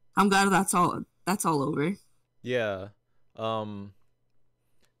I'm glad that's all over. Yeah.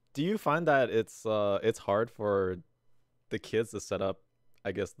 Do you find that it's hard for the kids to set up,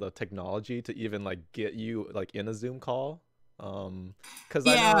 I guess, the technology to even like get you like in a Zoom call? Because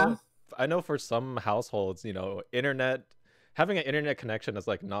I know for some households, you know, having an internet connection is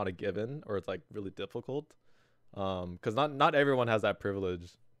like not a given, or it's like really difficult. Because not everyone has that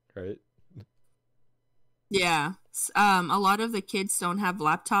privilege, right? Yeah. A lot of the kids don't have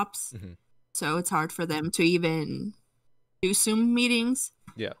laptops, so it's hard for them to even do Zoom meetings.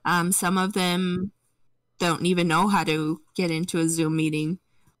 Yeah. Some of them don't even know how to get into a Zoom meeting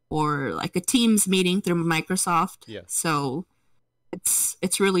or like a Teams meeting through Microsoft. Yeah. So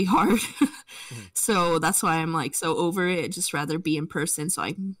it's really hard. So that's why I'm like so over it. I'd just rather be in person, so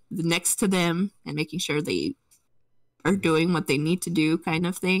I'm next to them and making sure they are doing what they need to do, kind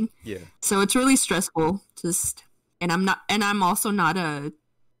of thing. Yeah. So it's really stressful. And I'm also not a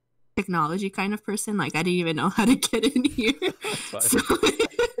technology kind of person. Like I didn't even know how to get in here.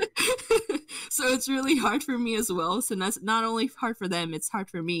 So it's really hard for me as well. So that's not only hard for them, it's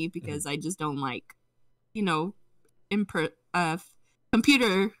hard for me because I just don't like, you know,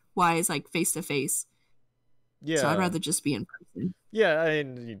 computer wise, like face to face. Yeah. So I'd rather just be in person. Yeah, I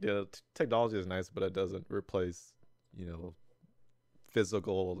mean, technology is nice, but it doesn't replace, you know,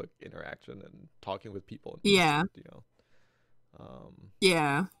 physical like interaction and talking with people. You know.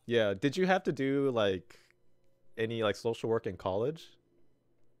 Yeah. Did you have to do like any like social work in college?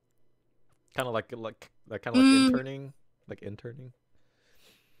 Kind of like interning,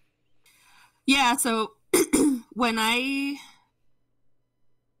 Yeah. So when I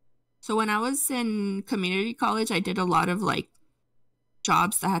was in community college, I did a lot of like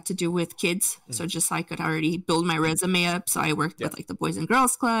jobs that had to do with kids. So just so I could already build my resume up. So I worked with like the Boys and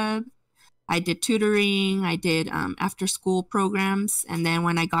Girls Club. I did tutoring. I did after school programs. And then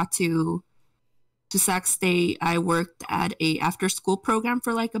when I got to Sac State, I worked at a after school program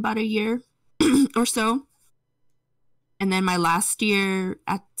for like about a year or so. And then my last year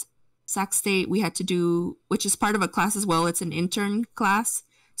at Sac State, we had to do, which is part of a class as well. It's an intern class.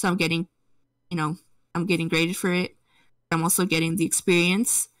 So I'm getting graded for it. I'm also getting the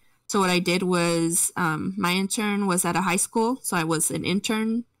experience. So what I did was my intern was at a high school. So I was an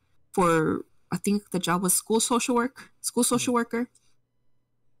intern for, I think the job was school social worker.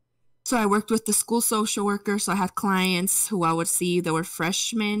 So I worked with the school social worker. So I had clients who I would see that were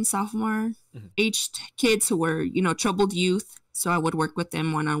freshmen, sophomore aged kids who were, you know, troubled youth. So I would work with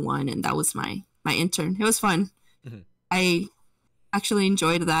them one-on-one, and that was my intern. It was fun. I actually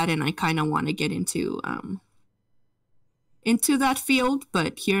enjoyed that, and I kind of want to get into that field,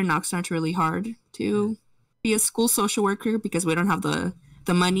 but here in Oxnard it's really hard to be a school social worker because we don't have the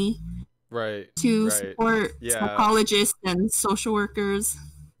money to support psychologists and social workers.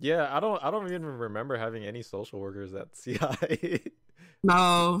 Yeah, I don't even remember having any social workers at CI.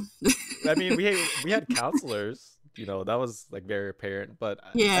 No. I mean, we had counselors, you know, that was like very apparent, but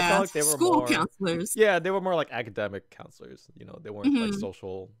I felt like they were school counselors. Yeah, they were more like academic counselors, you know, they weren't like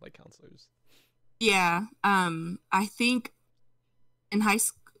social like counselors. Yeah. I think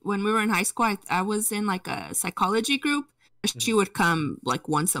when we were in high school, I was in like a psychology group. She would come like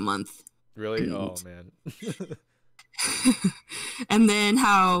once a month. Really? Oh man. And then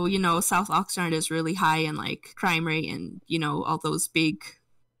how, you know, South Oxnard is really high in like crime rate and, you know, all those big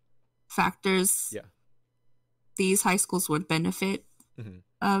factors. Yeah. These high schools would benefit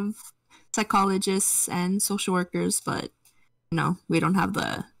of psychologists and social workers, but you know, we don't have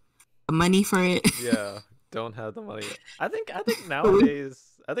the money for it. Yeah, don't have the money. I think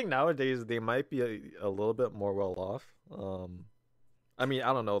nowadays they might be a little bit more well off. I mean,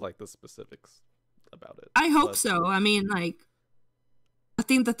 I don't know like the specifics about it. I hope so. I mean, like, I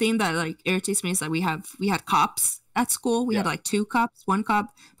think the thing that like irritates me is that we had cops at school. We had like 2 cops, 1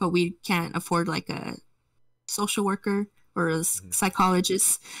 cop, but we can't afford like a social worker or a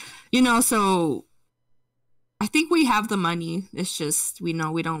psychologist, you know. So I think we have the money. It's just we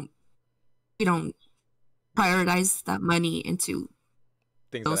don't prioritize that into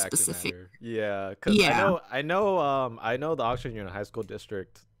things those that actually specific. matter. Yeah, because I know the Oxnard Union High School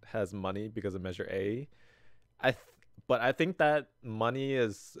District has money because of Measure A. But I think that money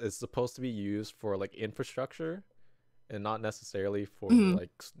is supposed to be used for like infrastructure and not necessarily for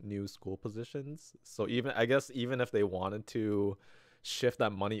like new school positions. So even if they wanted to shift that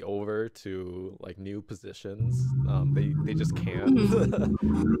money over to like new positions, they just can't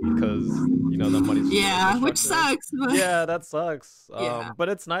because you know that money's which sucks. But... Yeah, that sucks. Yeah. But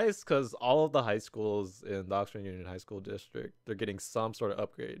it's nice because all of the high schools in the Oxnard Union High School District, they're getting some sort of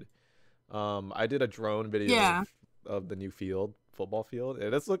upgrade. I did a drone video of the new football field,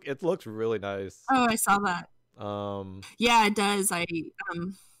 and it looks really nice. Oh, I saw that. Yeah, it does. They're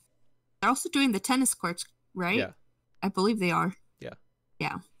also doing the tennis courts, right? Yeah, I believe they are.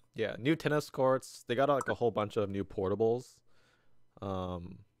 Yeah, new tennis courts. They got like a whole bunch of new portables.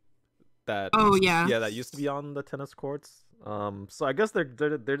 That used to be on the tennis courts. So I guess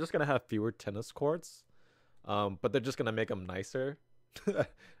they're just gonna have fewer tennis courts, but they're just gonna make them nicer.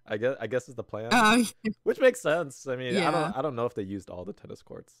 I guess is the plan, which makes sense. I mean, I don't know if they used all the tennis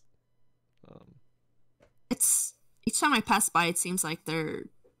courts. It's each time I pass by, it seems like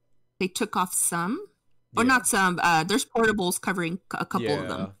they took off some, or not some. There's portables covering a couple of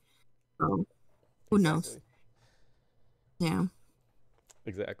them. So who knows? Yeah.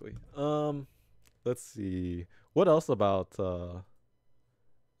 Exactly. Let's see. What else about the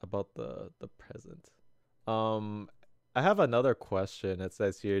present? I have another question. It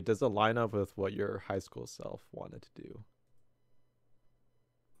says here, does it line up with what your high school self wanted to do?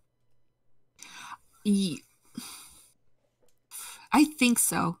 I think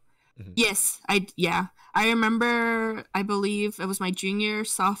so. Yes, I remember, I believe it was my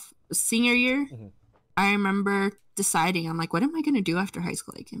senior year. I remember deciding, I'm like, what am I going to do after high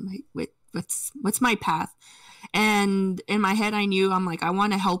school? Like, what's my path? And in my head, I knew, I'm like, I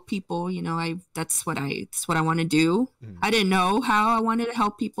want to help people. You know, that's what I want to do. I didn't know how I wanted to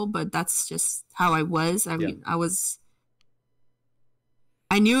help people, but that's just how I was. I mean,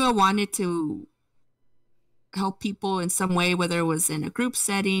 I knew I wanted to help people in some way, whether it was in a group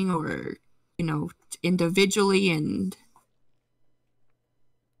setting or, you know, individually. And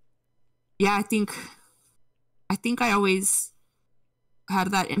yeah, I think I always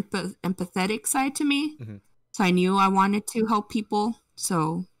had that empathetic side to me. So I knew I wanted to help people.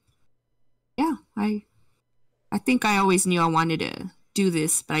 So yeah, I think I always knew I wanted to do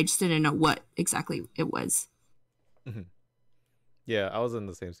this, but I just didn't know what exactly it was. Yeah, I was in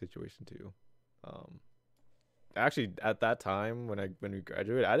the same situation too. Actually, at that time when we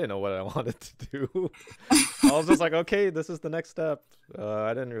graduated, I didn't know what I wanted to do. I was just like, okay, this is the next step.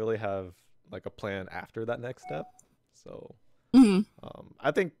 I didn't really have like a plan after that next step. So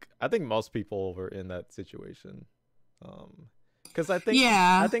I think most people were in that situation. Because I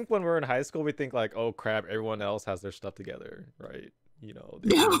think when we're in high school, we think like, oh crap, everyone else has their stuff together, right? You know,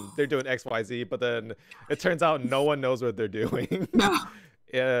 they're doing XYZ, but then it turns out no one knows what they're doing.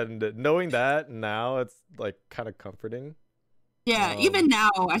 And knowing that now, it's like kind of comforting. Yeah, even now,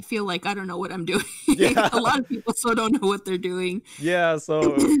 I feel like I don't know what I'm doing. A lot of people still don't know what they're doing. Yeah,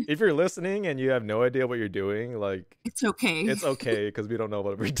 so if you're listening and you have no idea what you're doing, like... It's okay. It's okay, because we don't know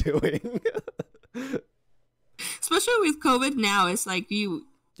what we're doing. Especially with COVID now, it's like you...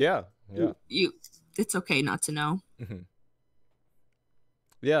 Yeah. It's okay not to know.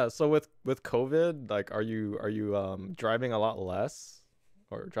 Yeah, so with COVID, like, are you driving a lot less?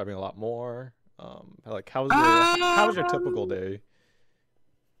 Or driving a lot more? Like, how was your typical day?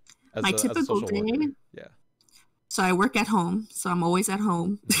 My typical day? Yeah. So I work at home, so I'm always at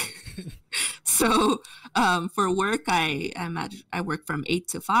home. So for work, I work from 8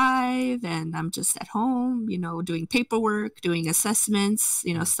 to 5, and I'm just at home, you know, doing paperwork, doing assessments,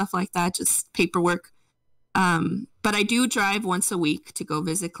 you know, stuff like that, just paperwork. But I do drive once a week to go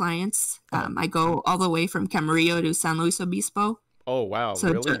visit clients. I go all the way from Camarillo to San Luis Obispo. Oh wow!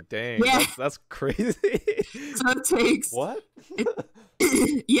 So really? Dang! Yeah. That's crazy. So it takes what?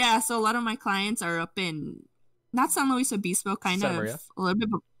 Yeah. So a lot of my clients are up in not San Luis Obispo, kind of a little bit.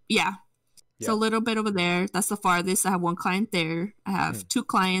 Yeah. So a little bit over there. That's the farthest. I have one client there. I have 2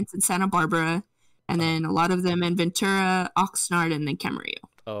 clients in Santa Barbara, and then a lot of them in Ventura, Oxnard, and then Camarillo.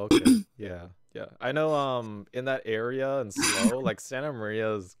 Oh, okay. Yeah. Yeah, I know. In that area and slow, like Santa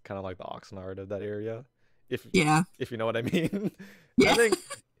Maria is kind of like the Oxnard of that area, if Yeah. if you know what I mean. I Yeah. think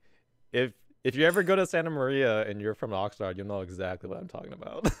if if you ever go to Santa Maria and you're from Oxnard, you'll know exactly what I'm talking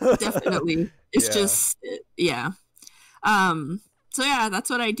about. Definitely. It's Yeah. just yeah. So yeah, that's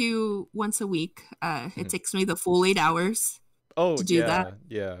what I do once a week. It Mhm. takes me the full 8 hours Oh to do that. yeah,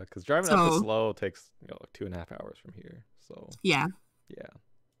 yeah. Because driving up to So slow takes like 2.5 hours from here. So yeah. yeah.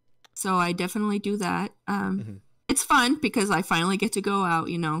 So I definitely do that. Mhm. It's fun because I finally get to go out,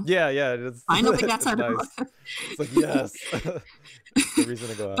 you know. Yeah, yeah. It's Finally got it's time nice. to It's like yes, the reason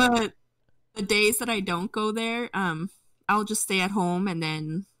to go out. But the days that I don't go there, I'll just stay at home and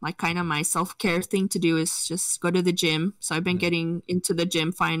then like kind of my self-care thing to do is just go to the gym. So I've been Mhm. getting into the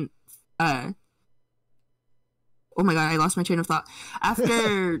gym uh oh my god, I lost my train of thought.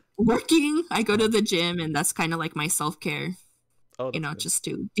 After working, I go to Uh-huh. the gym and that's kind of like my self-care, Oh, you that's know, good. just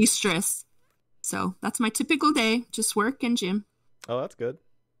to de-stress. So that's my typical day, just work and gym. Oh, that's good.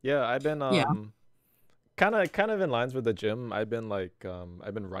 Yeah, I've been Yeah. kind of in lines with the gym. I've been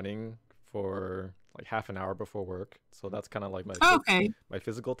running for like half an hour before work. So that's kind of like Oh, okay. my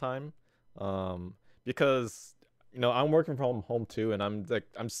physical time. Because I'm working from home too and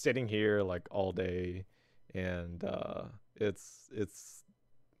I'm sitting here like all day and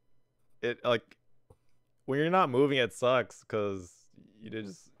it like when you're not moving it sucks cuz you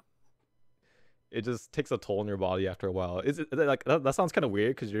just it just takes a toll on your body after a while. Is it like that sounds kind of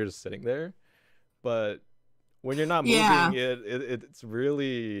weird cuz you're just sitting there, but when you're not Yeah. moving it's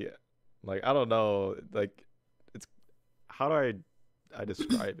really like I don't know, like it's how do I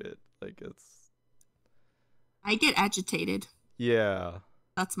describe it? Like it's I get agitated. yeah.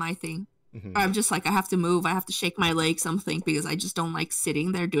 That's my thing. Hmm. I'm just like, I have to move. I have to shake my leg, something, because I just don't like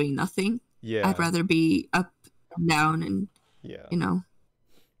sitting there doing nothing. I'd Yeah. rather be up and down and, Yeah. you know.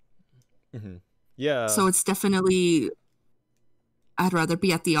 Hmm. Yeah. So it's definitely, I'd rather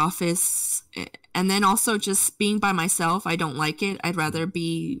be at the office. And then also just being by myself, I don't like it. I'd Mhm. rather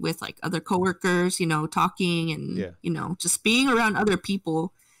be with like other coworkers, you know, talking and, Yeah. you know, just being around other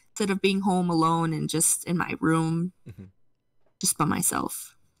people instead of being home alone and just in my room, Hmm. just by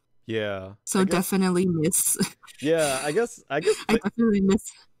myself. Yeah. I So guess definitely miss, yeah, I guess I definitely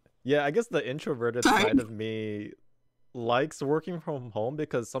miss, I guess the introverted sorry. side of me likes working from home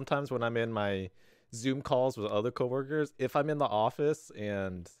because sometimes when I'm in my Zoom calls with other coworkers, if I'm in the office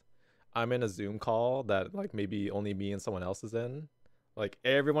and I'm in a Zoom call that like maybe only me and someone else is in, like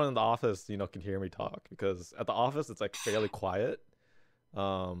everyone in the office, can hear me talk because at the office it's like fairly quiet.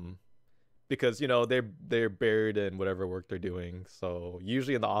 Um, because they're buried in whatever work they're doing. So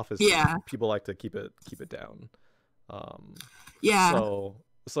usually in the office, Yeah. people like to keep it down. Um, Yeah.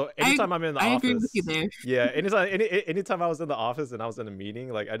 so I anytime I'm in the I agree with you office, there. yeah, anytime I was in the office and I was in a meeting,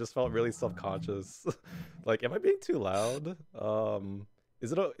 like I just felt really self-conscious. Like, am I being too loud?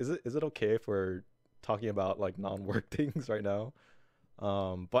 Is it okay if we're talking about like non-work things right now?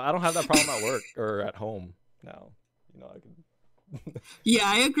 But I don't have that problem at work or at home now. I can. Yeah,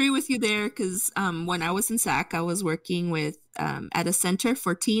 I agree with you there because when I was in SAC, I was working with at a center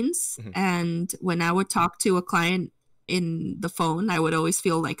for teens, Mhm. and when I would talk to a client in the phone, I would always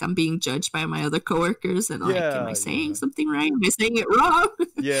feel like I'm being judged by my other coworkers, and like, am I Yeah, saying yeah, something right? Am I saying it wrong?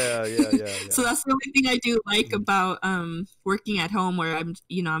 yeah, yeah, yeah, So yeah. that's the only thing I do like Mhm, about working at home, where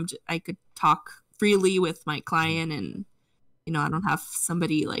I could talk freely with my mhm. client, and I don't have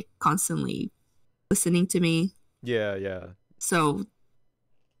somebody like constantly listening to me. Yeah, yeah, So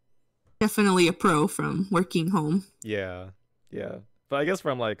definitely a pro from working home. yeah, yeah. But I guess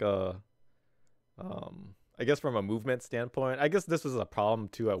from like I guess from a movement standpoint, I guess this was a problem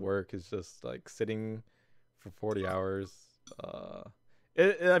too at work. Is just like sitting for 40 hours. Uh,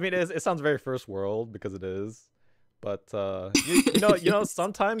 I mean, it sounds very first world because it is, but Yes.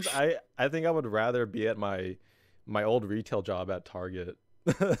 sometimes I think I would rather be at my old retail job at Target,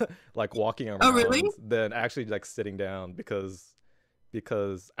 like walking Oh, really? around than actually like sitting down because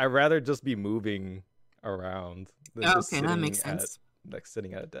I rather just be moving around than Oh, just okay, that makes sense.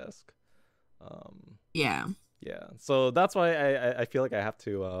 sitting at a desk. Um, Yeah. yeah, so that's why I feel like I have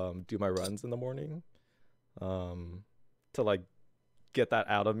to do my runs in the morning, um, to like get that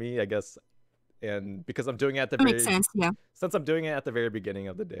out of me, I guess, and because I'm doing it at the That makes very sense. Yeah. since I'm doing it at the very beginning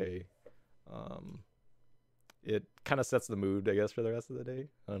of the day, um, it kind of sets the mood, I guess, for the rest of the day.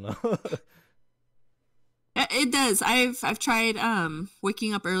 I don't know. It does. I've tried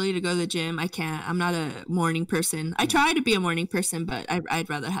waking up early to go to the gym. I can't. I'm not a morning person. I Mhm. try to be a morning person, but I'd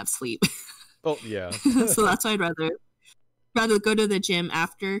rather have sleep. Oh yeah. So that's why I'd rather go to the gym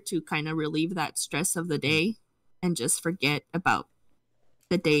after to kind of relieve that stress of the Mhm. day and just forget about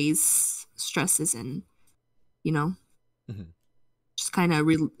the day's stresses and, you know, just kind of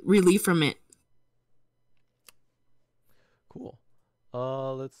relieve from it. Cool.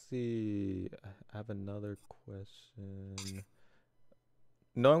 Let's see. I have another question.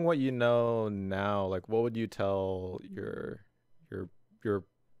 Knowing what you know now, like, what would you tell your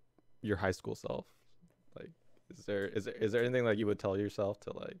high school self? Like, is there anything like you would tell yourself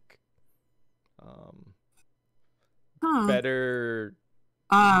to like better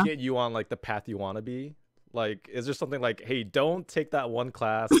get you on like the path you want to be? Like, is there something like, hey, don't take that one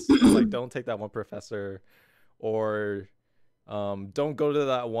class, or like don't take that one professor, or don't go to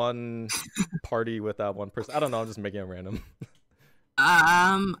that one party with that one person? I don't know, I'm just making it random.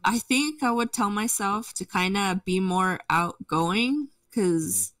 I think I would tell myself to kind of be more outgoing,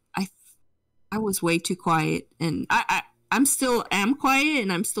 because I was way too quiet, and I'm still am quiet,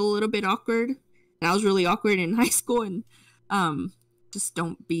 and I'm still a little bit awkward, and I was really awkward in high school, and just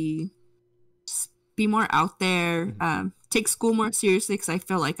be more out there, take school more seriously, because I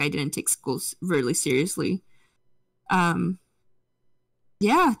feel like I didn't take school really seriously.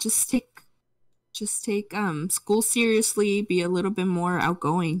 Yeah, just take school seriously, be a little bit more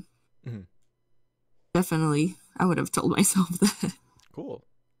outgoing. Definitely, I would have told myself that. Cool.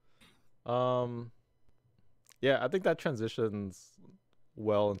 Yeah, I think that transitions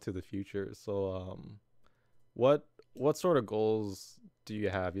well into the future. So what sort of goals do you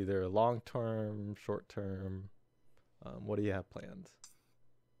have, either long term, short term? What do you have planned?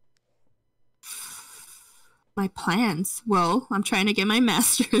 My plans. Well, I'm trying to get my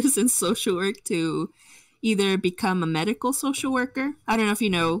master's in social work to either become a medical social worker. I don't know if you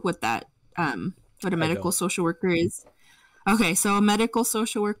know what that what a medical social worker is. Okay, so a medical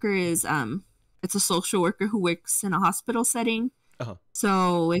social worker is it's a social worker who works in a hospital setting.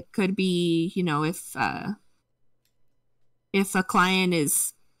 So it could be, you know, if a client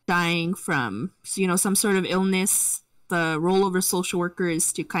is dying from, you know, some sort of illness, the role of a social worker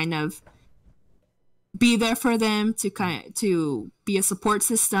is to kind of be there for them, to be a support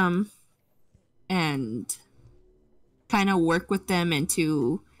system and kind of work with them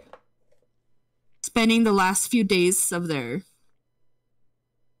into spending the last few days of their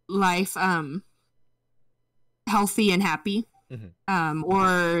life healthy and happy.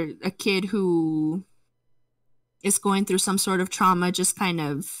 Or a kid who is going through some sort of trauma, just kind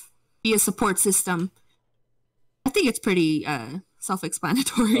of be a support system. I think it's pretty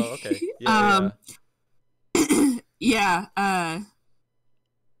self-explanatory. Oh, okay. Yeah. Yeah.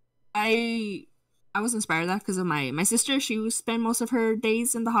 I was inspired that because of my sister. She would spend most of her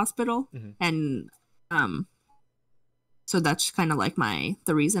days in the hospital, and so that's kind of like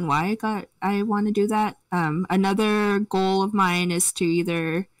the reason why I want to do that. Another goal of mine is to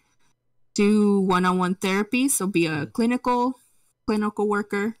either do one-on-one therapy, so be a clinical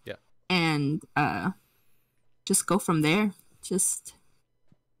worker, and just go from there. Just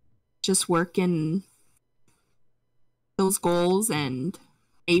work in those goals, and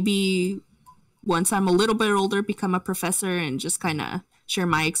maybe once I'm a little bit older, become a professor and just kind of share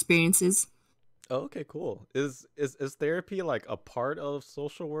my experiences. Oh, okay, cool. Is therapy like a part of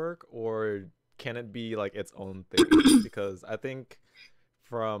social work, or can it be like its own thing? Because I think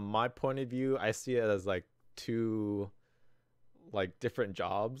from my point of view, I see it as like two like different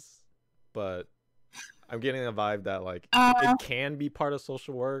jobs, but I'm getting a vibe that like it can be part of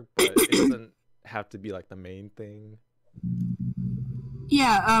social work, but it doesn't have to be like the main thing.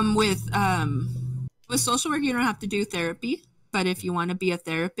 Yeah, with social work, you don't have to do therapy, but if you want to be a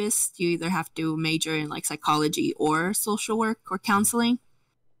therapist, you either have to major in like psychology or social work or counseling.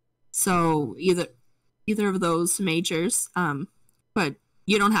 So either of those majors, but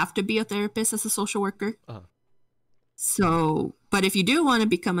you don't have to be a therapist as a social worker. So, but if you do want to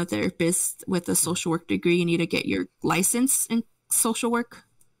become a therapist with a social work degree, you need to get your license in social work.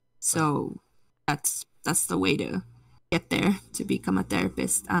 So that's the way to get there, to become a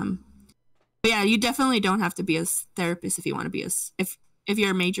therapist. But yeah, you definitely don't have to be a therapist if you want to be if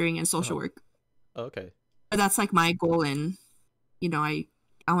you're majoring in social work. Okay. But that's like my goal, and you know, I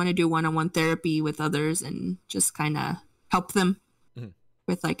want to do one-on-one therapy with others and just kind of help them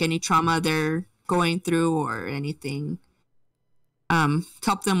with like any trauma they're going through or anything.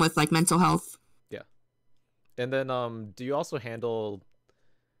 Help them with like mental health. Yeah. And then do you also handle,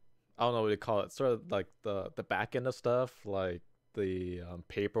 I don't know what you call it, sort of like the back end of stuff, like the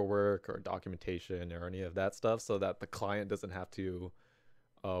paperwork or documentation or any of that stuff, so that the client doesn't have to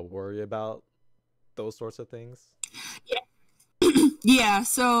worry about those sorts of things? Yeah.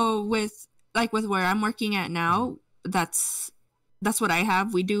 So with where I'm working at now, that's what I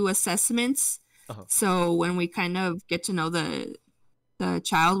have. We do assessments. So when we kind of get to know the the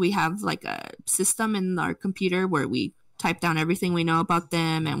child, we have like a system in our computer where we type down everything we know about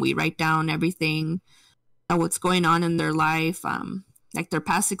them, and we write down everything, what's going on in their life, like their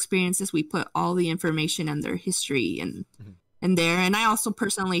past experiences. We put all the information and their history and there. And I also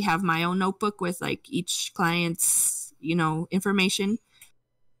personally have my own notebook with like each client's, information.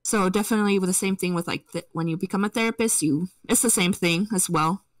 So definitely with the same thing with like when you become a therapist, it's the same thing as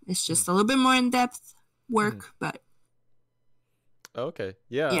well. It's just a little bit more in-depth work, but okay.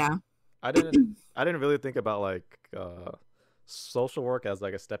 Yeah. Yeah. I didn't really think about like social work as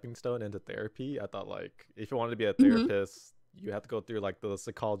like a stepping stone into therapy. I thought like if you wanted to be a therapist, you have to go through like the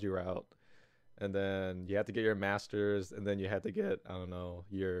psychology route, and then you have to get your master's, and then you have to get, I don't know,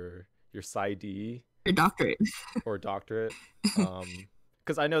 your PsyD Your doctorate. or doctorate.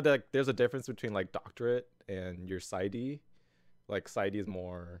 Because I know that there's a difference between like doctorate and your PsyD. Like PsyD is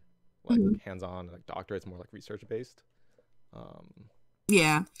more like hands-on, like doctorate is more like research based.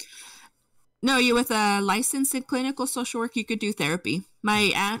 Yeah. No, you with a license in clinical social work, you could do therapy.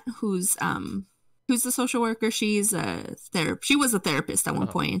 My aunt, who's a social worker, she was a therapist at one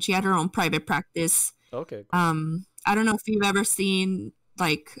point, and she had her own private practice. Okay. Cool. I don't know if you've ever seen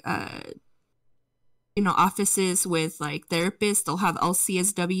like offices with like therapists. They'll have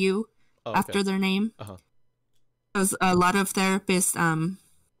LCSW after their name. Because a lot of therapists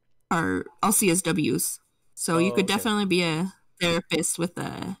are LCSWs, so you could definitely be a therapist with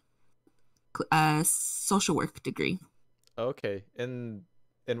a social work degree. Okay. And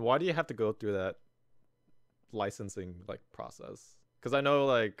why do you have to go through that licensing like process? Because I know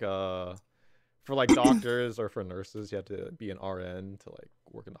like for like doctors or for nurses, you have to be an RN to like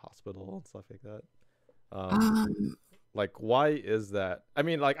work in the hospital and stuff like that. Like why is that? I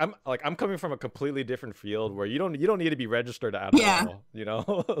mean, I'm coming from a completely different field where you don't need to be registered at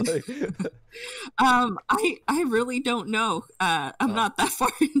all, like... I really don't know. I'm not that far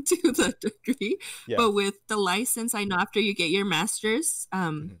into the degree, but with the license, I know after you get your master's,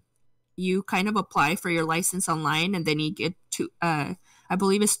 you kind of apply for your license online, and then you get I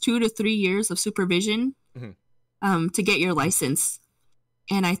believe it's 2 to 3 years of supervision to get your license.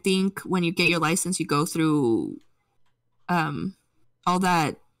 And I think when you get your license, you go through all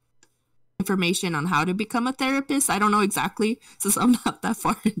that information on how to become a therapist. I don't know exactly, since I'm not that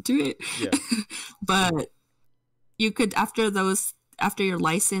far into it. Yeah. But you could, after you're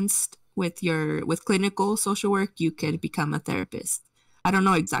licensed with clinical social work, you could become a therapist. I don't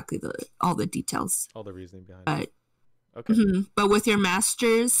know exactly all the details. All the reasoning behind it. Okay. But with your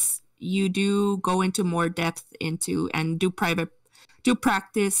master's, you do go into more depth into and do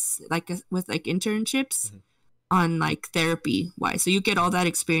practice with like internships on like therapy wise. So you get all that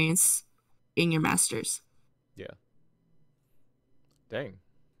experience in your master's. Yeah. Dang.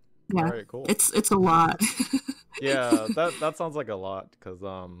 Yeah. All right, cool. It's a lot. Yeah, that sounds like a lot, because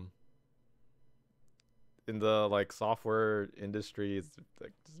in the like software industry, it's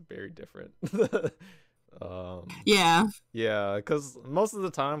like just very different. Yeah, because most of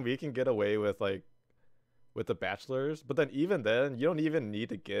the time we can get away with a bachelor's, but then even then you don't even need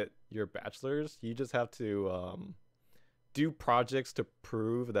to get your bachelor's. You just have to do projects to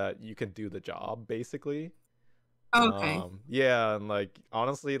prove that you can do the job, basically. Okay. Yeah, and like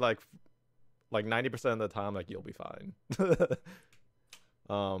honestly, like 90% of the time, like you'll be fine.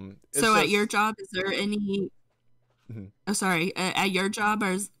 So at your job, is there any oh sorry, at your job,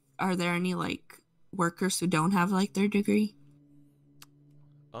 are there any like workers who don't have like their degree?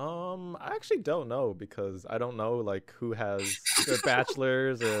 I actually don't know, because I don't know like who has their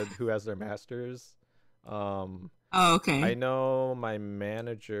bachelor's and who has their master's. Oh, okay. I know my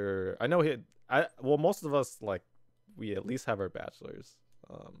manager. I know most of us, like, we at least have our bachelor's.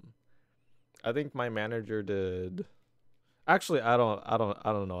 I think my manager did. Actually, I don't know.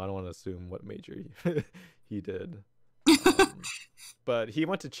 I don't want to assume what major he did. But he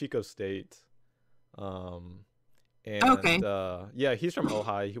went to Chico State. And okay. Yeah, he's from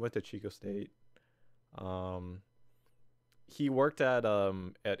Ohio. He went to Chico State. He worked at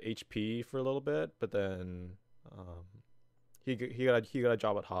HP for a little bit, but then he got a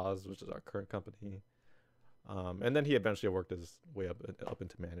job at Haas, which is our current company. And then he eventually worked his way up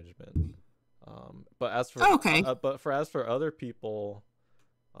into management. But as for as for other people,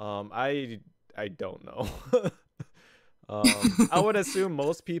 I don't know. I would assume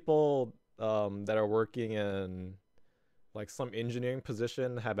most people that are working in like some engineering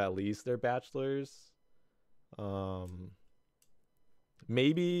position have at least their bachelor's.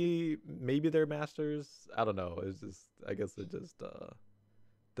 Maybe their master's. I don't know. It's just, I guess it just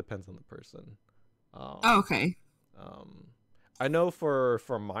depends on the person. Okay. I know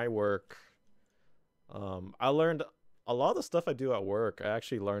for my work, I learned a lot of the stuff I do at work, I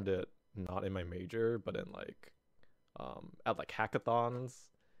actually learned it not in my major, but in like at like hackathons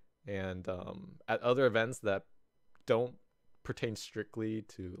and at other events that don't pertain strictly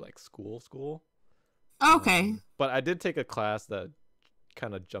to like school. Okay. But I did take a class that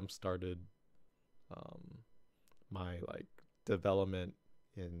kind of jump started my like development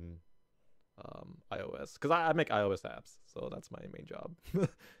in iOS, because I make iOS apps, so that's my main job.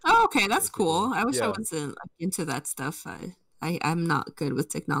 Oh, okay, that's basically. cool. I wish I Yeah. wasn't like into that stuff. I'm not good with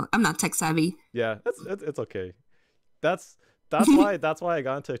technology. I'm not tech savvy. Yeah, it's okay. That's why I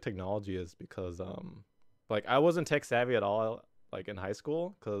got into technology, is because like I wasn't tech savvy at all like in high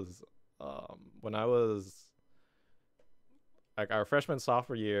school, because when I was like our freshman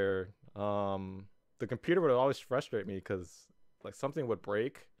sophomore year, the computer would always frustrate me because like something would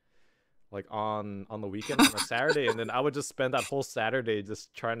break like on the weekend on a Saturday, and then I would just spend that whole Saturday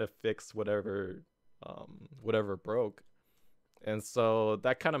just trying to fix whatever broke. And so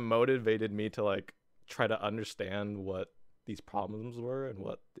that kind of motivated me to like try to understand what these problems were and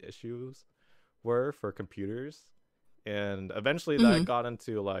what the issues were for computers. And eventually that got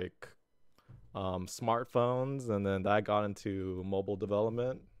into like smartphones, and then that got into mobile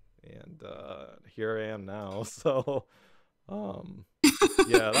development, and here I am now. So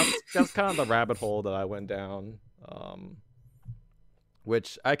yeah, that's kind of the rabbit hole that I went down,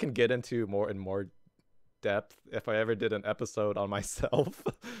 which I can get into more depth if I ever did an episode on myself.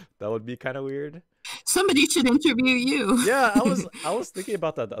 That would be kind of weird. Somebody should interview you. Yeah, I was thinking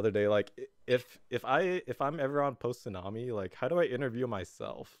about that the other day. Like, if I'm ever on Post-Tsunami, like, how do I interview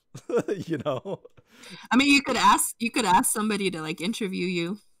myself? You know? I mean, you could ask somebody to like interview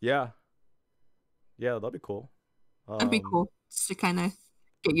you. Yeah, that'd be cool. That'd be cool, just to kind of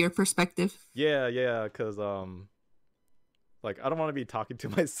get your perspective. Yeah, because like I don't want to be talking to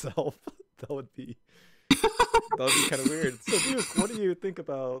myself. That would be kind of weird. So, Duke, what do you think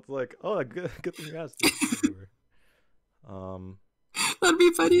about like? Oh, good thing you asked. That'd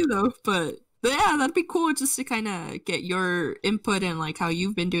be funny though, but yeah, that'd be cool just to kind of get your input and like how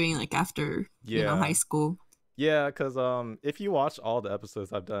you've been doing like after you know high school. Yeah, because if you watch all the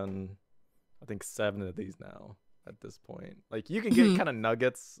episodes, I've done, I think 7 of these now at this point. Like you can get kind of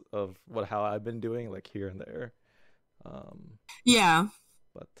nuggets of how I've been doing like here and there. Yeah.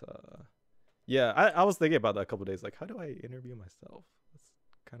 But yeah, I was thinking about that a couple of days. Like, how do I interview myself? That's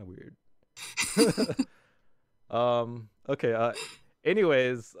kind of weird. Okay.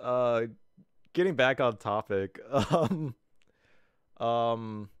 Anyways, getting back on topic. I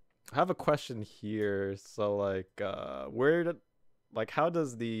have a question here. So, like, how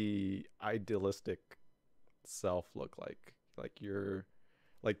does the idealistic self look like? Like your,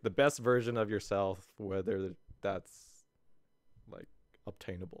 like the best version of yourself, whether that's like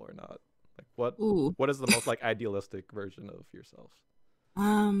obtainable or not. Like what is the most like idealistic version of yourself?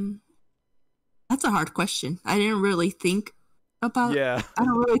 That's a hard question. I didn't really think about I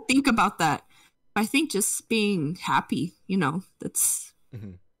don't really think about that. I think just being happy, you know, that's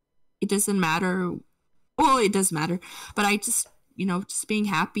it doesn't matter. Well, it does matter, but I just, you know, just being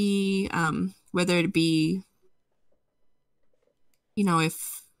happy, whether it be, you know,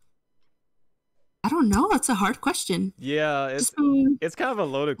 if I don't know, that's a hard question. Yeah, it's kind of a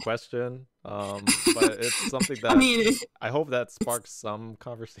loaded question. But it's something that I hope that sparks some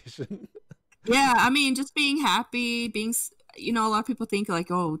conversation. Yeah, I mean, just being happy, being, you know, a lot of people think like,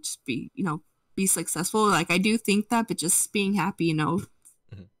 oh, just be, you know, be successful. Like I do think that, but just being happy, you know,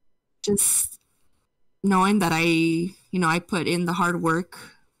 just knowing that I put in the hard work,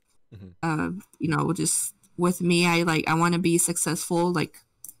 you know, just with me, I want to be successful, like,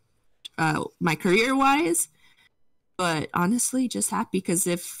 my career wise, but honestly, just happy, because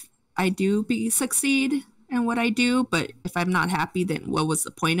if I do succeed in what I do, but if I'm not happy, then what was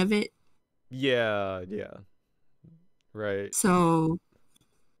the point of it? Yeah, right. So,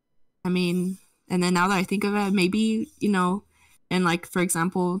 I mean, and then now that I think of it, maybe, you know, and like, for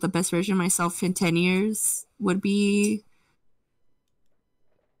example, the best version of myself in 10 years would be,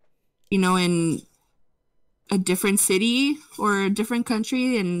 you know, in a different city or a different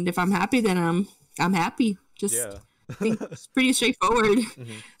country, and if I'm happy, then I'm happy. Just I think it's pretty straightforward.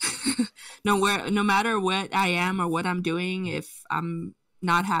 No matter what I am or what I'm doing, if I'm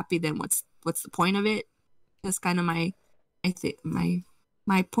not happy, then what's the point of it? That's kind of my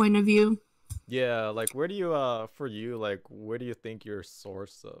point of view. Yeah, like where do you for you, like where do you think your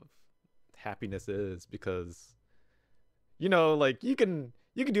source of happiness is? Because you know, like you can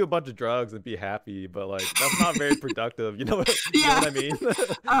do a bunch of drugs and be happy, but like that's not very productive. You know what I mean?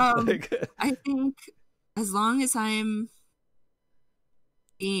 Like, I think as long as I'm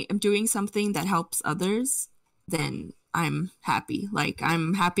doing something that helps others, then I'm happy. Like,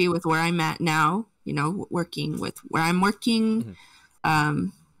 I'm happy with where I'm at now, you know, working with where I'm working,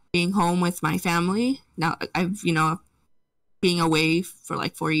 being home with my family. Now, I've, you know, being away for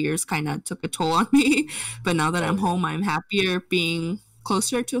like 4 years kind of took a toll on me. But now that I'm home, I'm happier being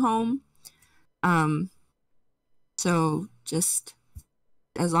closer to home. So just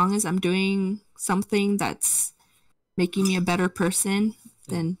as long as I'm doing something that's making me a better person,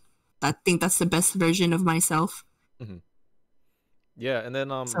 then I think that's the best version of myself. Yeah, and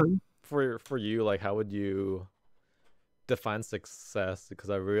then for you, like, how would you define success? Because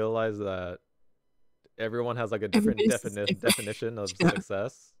I realize that everyone has like a different definition of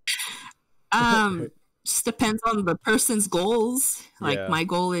success. Just depends on the person's goals. Like, my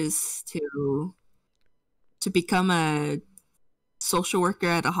goal is to become a social worker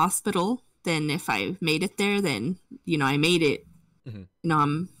at a hospital. Then if I made it there, then, you know, I made it. You know,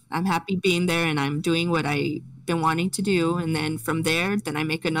 I'm happy being there, and I'm doing what I've been wanting to do. And then from there, then I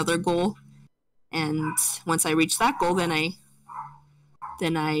make another goal. And once I reach that goal, then I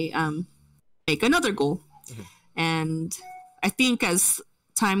make another goal. And I think as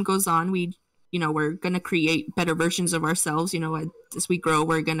time goes on, we're going to create better versions of ourselves. You know, as we grow,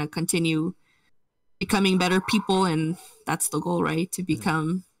 we're going to continue becoming better people. And that's the goal, right? To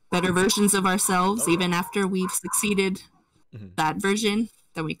become better versions of ourselves, even after we've succeeded that version,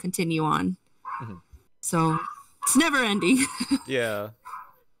 then we continue on. So it's never ending. Yeah,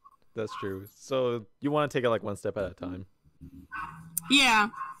 that's true. So you want to take it like one step at a time. Yeah.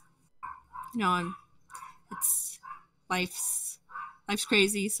 You know, it's life's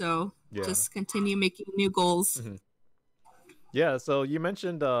crazy, so just continue making new goals. Yeah, so you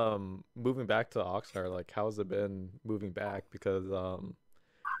mentioned moving back to Oxnard. Like, how's it been moving back? Because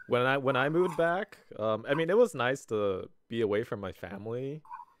when I moved back, I mean, it was nice to be away from my family.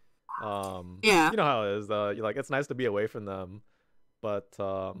 You know how it is. Like, it's nice to be away from them, but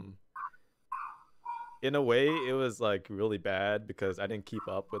in a way, it was like really bad because I didn't keep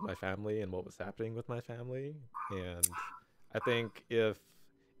up with my family and what was happening with my family. And I think if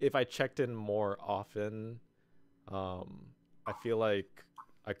I checked in more often, I feel like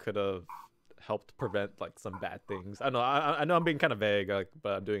I could have helped prevent like some bad things. I know I know I'm being kind of vague, like,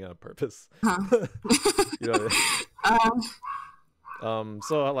 but I'm doing it on purpose. You know what I mean?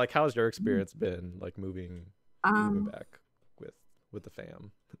 So like, how's your experience been, like, moving back with the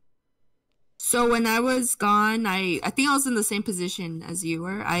fam? So when I was gone, I think I was in the same position as you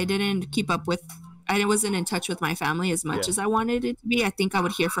were. I didn't keep up with, I wasn't in touch with my family as much as I wanted it to be. I think I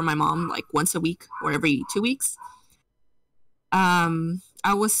would hear from my mom like once a week or every 2 weeks.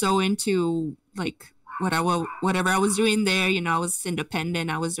 I was so into like whatever I was doing there. You know, I was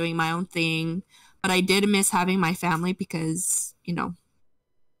independent. I was doing my own thing, but I did miss having my family because, you know,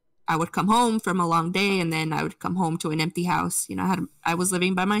 I would come home from a long day and then I would come home to an empty house. You know, I was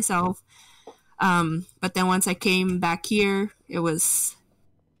living by myself. But then once I came back here, it was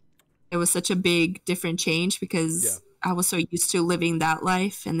such a big different change because I was so used to living that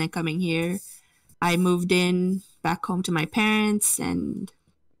life, and then coming here, I moved in back home to my parents, and,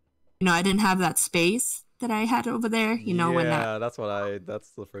 you know, I didn't have that space that I had over there, you know. That's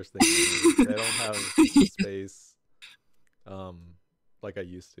the first thing I don't have space like I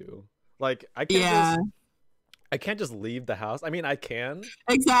used to. Like, I can't just leave the house. I mean, I can.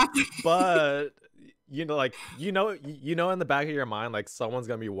 Exactly. But you know, like, you know in the back of your mind, like, someone's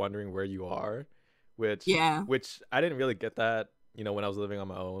gonna be wondering where you are, which I didn't really get that, you know, when I was living on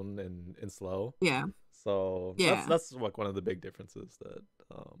my own in slow. So that's like one of the big differences that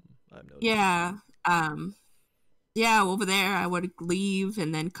I've noticed. Over there I would leave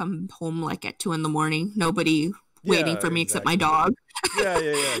and then come home like at 2 a.m. Nobody waiting for me except my dog.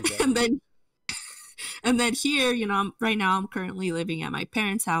 Exactly. And then here, you know, right now I'm currently living at my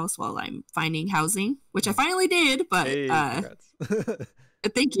parents' house while I'm finding housing, which I finally did, but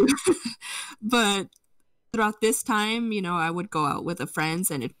thank you. But throughout this time, you know, I would go out with the friends,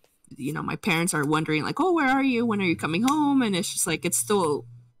 and you know, my parents are wondering like, oh, where are you? When are you coming home? And it's just like, I'm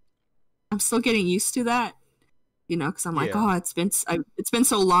still getting used to that, you know, because I'm like, oh, it's been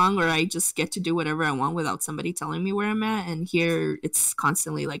so long, or I just get to do whatever I want without somebody telling me where I'm at. And here it's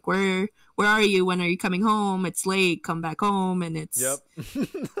constantly like, where are you? When are you coming home? It's late. Come back home. And it's and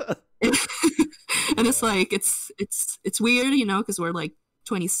it's like it's weird, you know, because we're like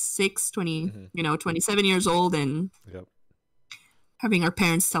 26, 20, you know, 27 years old, and having our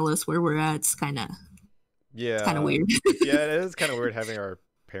parents tell us where we're at, it's kind of weird. Yeah, it is kind of weird having our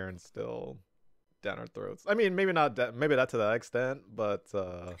parents still down our throats. I mean, maybe not to that extent, but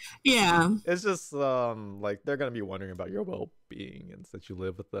it's just like, they're gonna be wondering about your being, and since you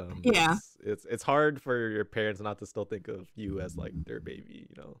live with them, Yeah. it's hard for your parents not to still think of you as like their baby,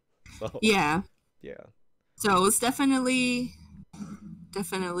 you know. So Yeah. yeah. So it's definitely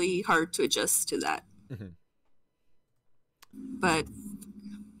hard to adjust to that. Mhm. But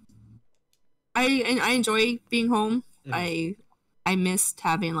I enjoy being home. Mhm. I missed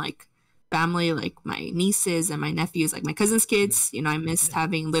having like family, like my nieces and my nephews, like my cousins' Mhm. kids. You know, I missed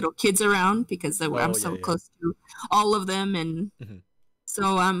having little kids around because I'm Oh yeah, so yeah. close to all of them, and Mhm.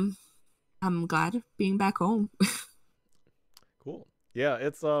 so I'm glad being back home. Cool. Yeah,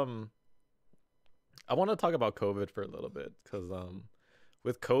 it's I want to talk about COVID for a little bit because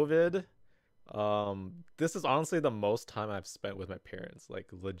with COVID, this is honestly the most time I've spent with my parents, like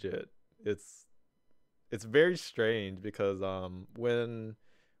legit. It's it's very strange because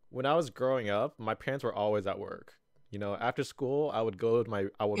when I was growing up, my parents were always at work. You know, after school, I would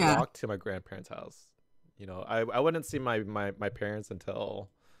Yeah. walk to my grandparents' house. You know, I wouldn't see my parents until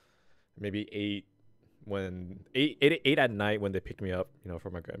maybe eight at night when they picked me up, you know,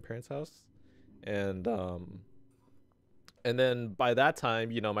 from my grandparents' house. And and then by that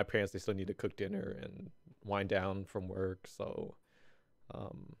time, you know, my parents, they still need to cook dinner and wind down from work. So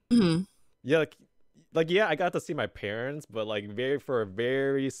um Hmm. yeah, like yeah, I got to see my parents, but like very for a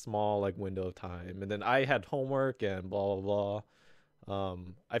very small like window of time. And then I had homework and blah blah blah.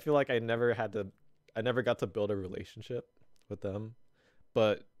 I feel like I never got to build a relationship with them.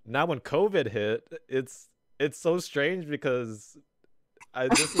 But now when COVID hit, it's so strange because I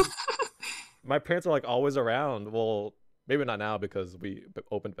this is my parents are like always around. Well, maybe not now because we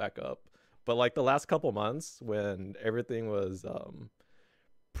opened back up, but like the last couple months when everything was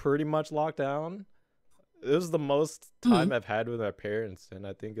pretty much locked down, it was the most Hmm. time I've had with my parents, and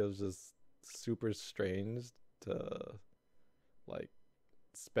I think it was just super strange to like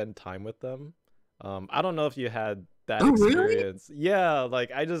spend time with them. I don't know if you had that Oh, really? experience. Yeah,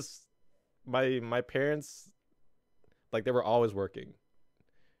 like I just my parents, like they were always working,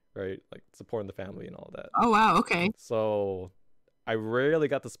 right? Like supporting the family and all that. Oh, wow. Okay. So I rarely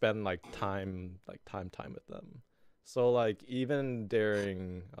got to spend like time with them. So like even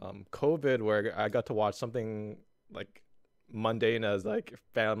during COVID, where I got to watch something like mundane as like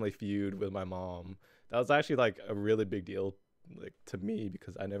Family Feud with my mom, that was actually like a really big deal like to me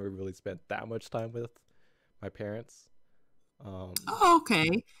because I never really spent that much time with my parents. Oh,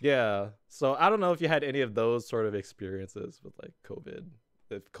 okay. Yeah, so I don't know if you had any of those sort of experiences with like COVID.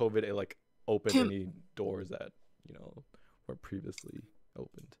 If COVID it, like opened Kim, any doors that you know were previously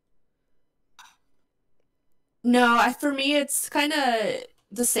opened. no, for me it's kind of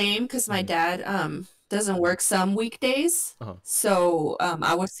the same because my Mm-hmm. dad doesn't work some weekdays, Uh huh. so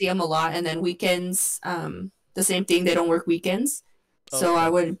I would see him a lot, and then weekends the same thing. They don't work weekends, Oh, so I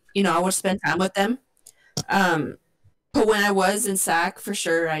okay. would I would spend time with them. Um, but when I was in SAC, for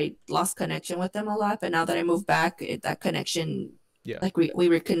sure, I lost connection with them a lot. But now that I moved back, that connection, Yeah. like we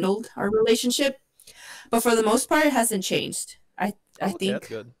rekindled our relationship. But for the most part, it hasn't changed. I Oh, okay, that's think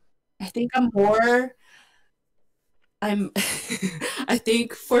good. I'm more I'm I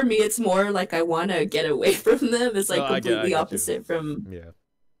think for me it's more like I want to get away from them. It's No, like I completely get you. opposite from Yeah.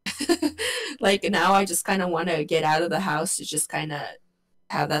 like now I just kind of want to get out of the house to just kind of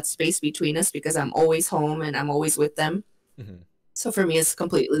have that space between us because I'm always home and I'm always with them. Hmm. So for me it's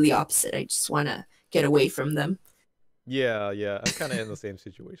completely the opposite. I just want to get away from them. Yeah, yeah. I'm kind of in the same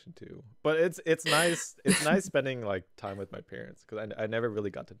situation too. But it's nice. It's nice spending like time with my parents because I never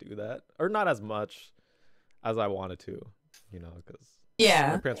really got to do that, or not as much as I wanted to, you know, because my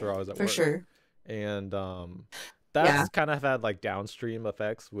Yeah, parents were always at for work, sure. and Yeah. that's kind of had like downstream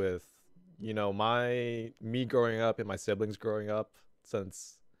effects with, you know, me growing up and my siblings growing up,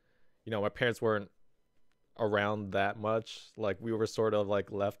 since you know my parents weren't around that much. Like we were sort of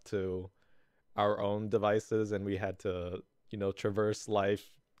like left to our own devices, and we had to, you know, traverse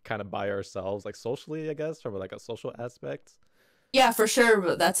life kind of by ourselves, like socially, I guess, from like a social aspect. Yeah, for sure.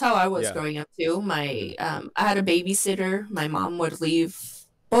 But that's how I was Yeah. growing up too. Hmm. I had a babysitter. My mom would leave.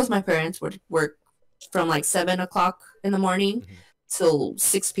 Both my parents would work from like 7 o'clock in the morning Hmm. till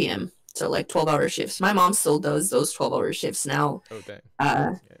 6 p.m. So like 12-hour shifts. My mom still does those 12-hour shifts now. Oh dang.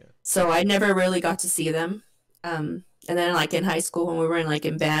 Uh, Yeah, yeah. so I never really got to see them. And then like in high school when we were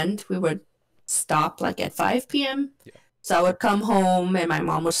in band, we would stop like at 5 p.m. Yeah. So I would come home and my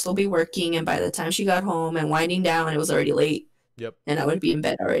mom would still be working. And by the time she got home and winding down, it was already late Yep. and I would be in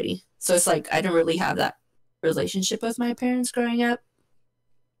bed already. So it's like I didn't really have that relationship with my parents growing up.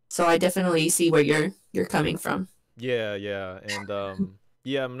 So I definitely see where you're coming from. Yeah, yeah. And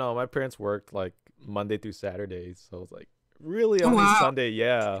yeah, no, my parents worked like Monday through Saturday, so it was like really Oh only wow. Sunday,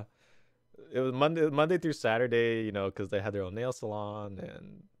 yeah. it was Monday through Saturday, you know, because they had their own nail salon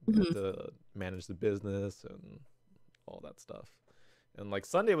and they had to manage the business and all that stuff. And like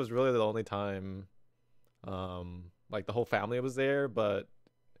Sunday was really the only time, like the whole family was there. But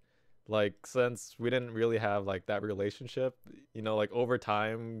like since we didn't really have like that relationship, you know, like over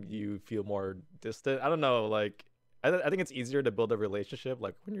time you feel more distant. I don't know, like I think it's easier to build a relationship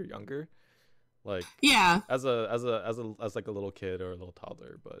like when you're younger, like Yeah. as like a little kid or a little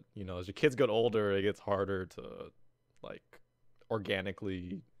toddler. But you know, as your kids get older, it gets harder to like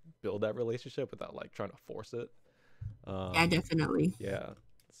organically build that relationship without like trying to force it. Yeah, definitely. Yeah,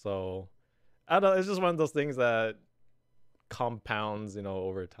 so I don't know, it's just one of those things that compounds, you know,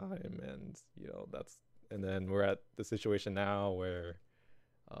 over time. And you know, and then we're at the situation now where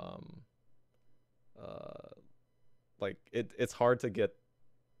uh like it's hard to get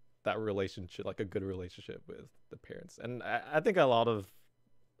that relationship, like a good relationship with the parents. And I think a lot of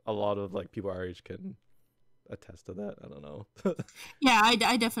like people our age can attest to that. I don't know. Yeah,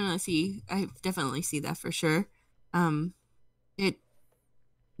 I definitely see that for sure. It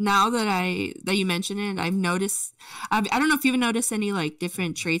now that you mention it, I've noticed. I don't know if you've noticed any like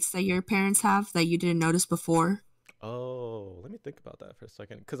different traits that your parents have that you didn't notice before. Oh, let me think about that for a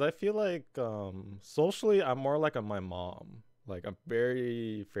second, because I feel like socially I'm more like my mom. Like I'm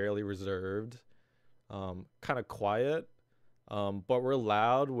fairly reserved, kind of quiet, but we're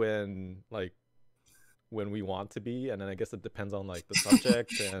loud when we want to be. And then I guess it depends on like the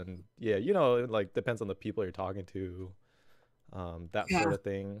subject. And yeah, you know, it like depends on the people you're talking to, that sort of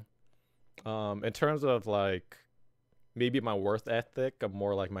thing. In terms of like maybe my worth ethic, I'm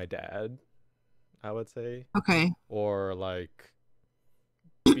more like my dad, I would say. Okay. Or like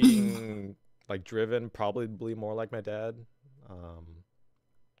being like driven, probably more like my dad.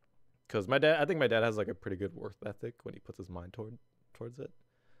 Because I think my dad has like a pretty good worth ethic when he puts his mind towards it.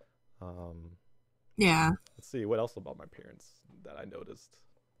 Yeah. Let's see what else about my parents that I noticed.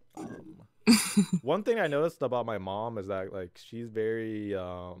 One thing I noticed about my mom is that like she's very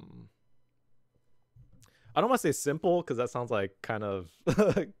I don't want to say simple, because that sounds like kind of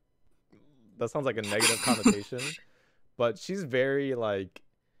that sounds like a negative connotation, but she's very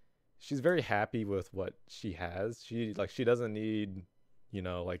happy with what she has. She doesn't need, you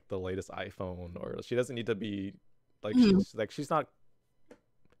know, like the latest iPhone, or she doesn't need to be like she's not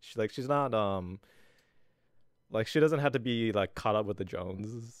like she doesn't have to be like caught up with the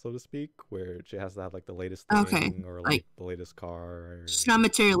Joneses, so to speak, where she has to have like the latest thing or like the latest car. She's not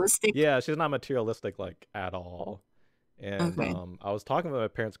materialistic. Yeah, she's not materialistic like at all. And I was talking with my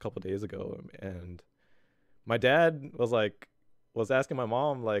parents a couple of days ago, and my dad was asking my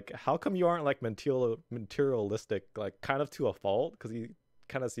mom like, how come you aren't like materialistic, like kind of to a fault, because he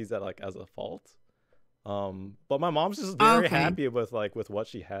kind of sees that like as a fault. But my mom's just very happy with what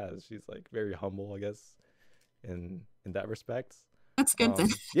she has. She's like very humble, I guess, in that respect. That's good then.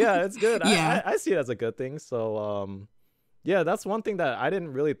 Yeah, it's good. Yeah. I see it as a good thing. So yeah, that's one thing that I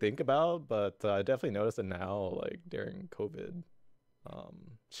didn't really think about, but I definitely noticed it now, like during COVID.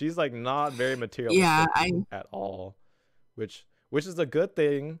 She's like not very materialistic at all, which is a good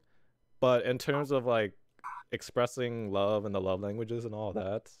thing. But in terms of like expressing love and the love languages and all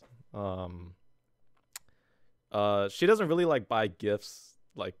that, she doesn't really like buy gifts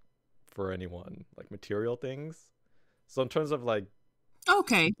like for anyone, like material things. So in terms of like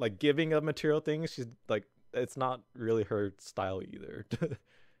like giving of material things, she's like, it's not really her style either.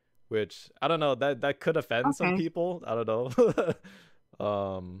 Which I don't know, that could offend some people. I don't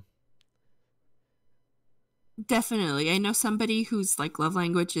know. Definitely. I know somebody whose like love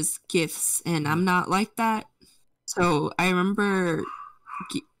language is gifts, and I'm not like that. So I remember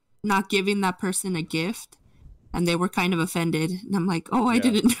not giving that person a gift, and they were kind of offended, and I'm like, oh, I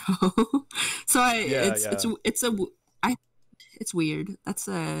didn't know. So it's weird. That's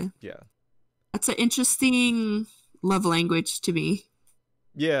an interesting love language to me.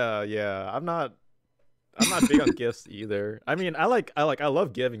 Yeah. I'm not big on gifts either. I mean, I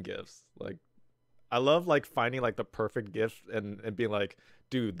love giving gifts. Like I love like finding like the perfect gift and being like,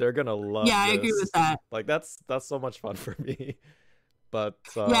 dude, they're gonna love this. I agree with that. Like that's so much fun for me. But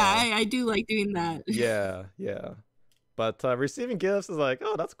I do like doing that. Yeah. But receiving gifts is like,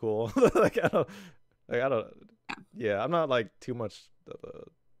 oh, that's cool. like I don't yeah, I'm not like too much of a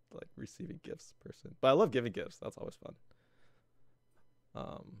like receiving gifts person, but I love giving gifts. That's always fun.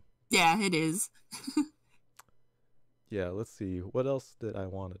 Yeah, it is. Yeah, let's see, what else did I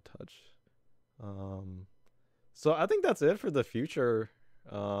want to touch. So I think that's it for the future.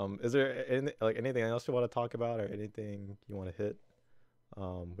 Is there anything else you want to talk about, or anything you want to hit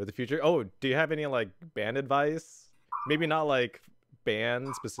with the future? Oh, do you have any like band advice? Maybe not like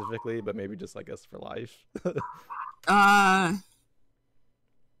band specifically, but maybe just, I guess, for life?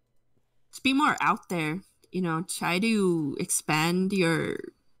 Just be more out there, you know, try to expand your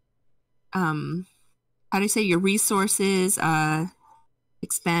how do you say, your resources,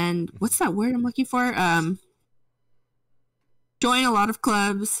 expand, what's that word I'm looking for? Join a lot of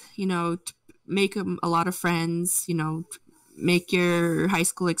clubs, you know, make a lot of friends, you know, make your high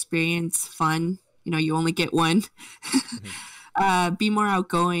school experience fun. You know, you only get one. Be more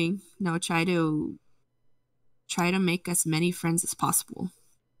outgoing, you know, try to make as many friends as possible.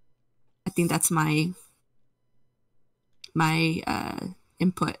 I think that's my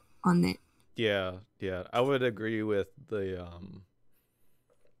input on it. Yeah, I would agree with the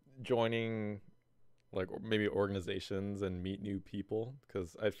joining, like, maybe organizations and meet new people,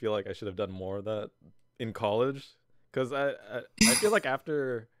 because I feel like I should have done more of that in college, because I feel like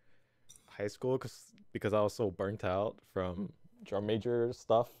after high school, because I was so burnt out from drum major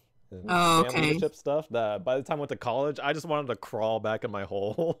stuff and band leadership stuff, that by the time I went to college, I just wanted to crawl back in my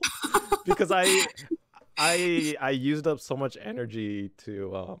hole because I used up so much energy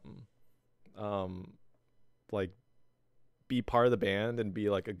to like be part of the band and be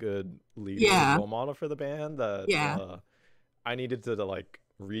like a good leader and role model for the band, that I needed to like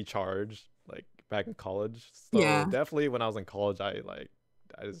recharge like back in college. So definitely when I was in college, I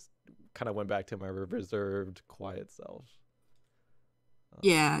just kind of went back to my reserved, quiet self.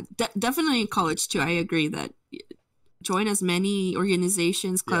 Definitely in college too. I agree that join as many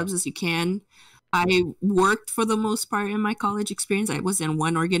organizations, clubs as you can. I worked for the most part in my college experience. I was in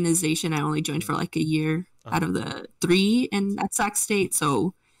one organization. I only joined for like a year out of the 3 at Sac State.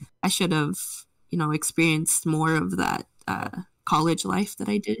 So I should have, you know, experienced more of that college life that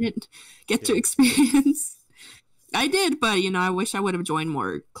I didn't get to experience. I did, but, you know, I wish I would have joined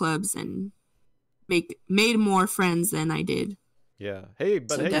more clubs and made more friends than I did. Yeah. Hey,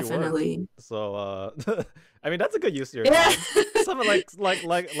 but so hey, definitely. You worked. So I mean, that's a good use of your time. Something like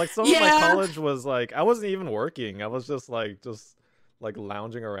some of my college was like, I wasn't even working. I was just like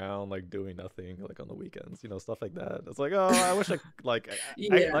lounging around, like doing nothing, like on the weekends, you know, stuff like that. It's like, oh, I wish I I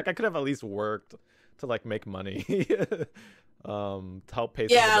could have at least worked to like make money to help pay.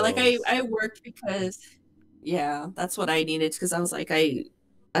 Like I worked because that's what I needed, because I was like, I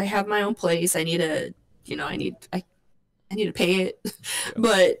have my own place. I need to, you know, I need to pay it.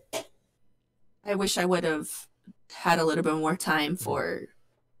 But I wish I would have had a little bit more time for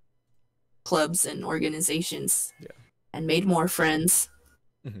clubs and organizations and made more friends.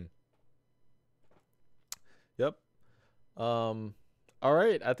 Yep. All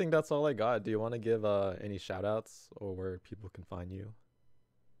right, I think that's all I got. Do you want to give any shout outs or where people can find you?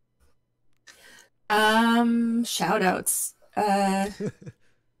 Shout outs. I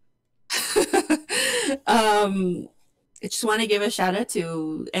just want to give a shout out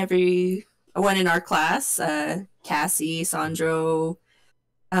to everyone in our class, Cassie, Sandro,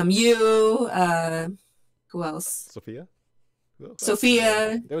 you, who else? Sophia.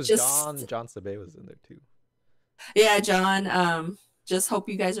 There was John Sabay was in there too. Yeah, John. Just hope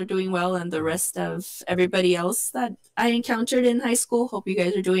you guys are doing well, and the rest of everybody else that I encountered in high school, hope you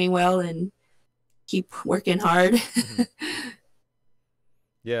guys are doing well and keep working hard.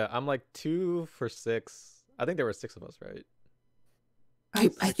 Yeah, I'm like 2 for 6. I think there were 6 of us, right?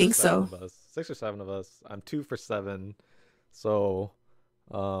 I think so. 6 or 7 of us. I'm 2 for 7. So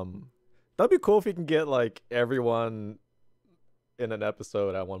that'd be cool if we can get like everyone in an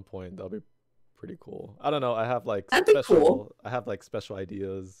episode at one point. That'll be pretty cool. I don't know. I have like special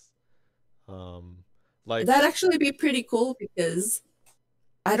ideas. Like that'd actually be pretty cool, because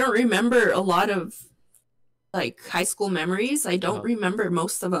I don't remember a lot of like high school memories. I don't remember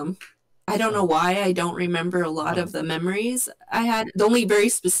most of them. I don't know why I don't remember a lot of the memories I had, the only very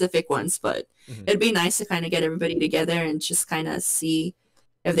specific ones, but it'd be nice to kind of get everybody together and just kind of see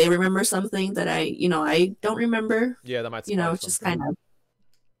if they remember something that I don't remember. Yeah, that might, just kind of,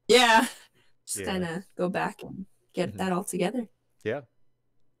 kind of go back and get that all together. Yeah.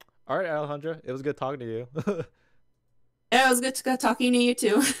 All right, Alejandra, it was good talking to you. Yeah, it was good talking to you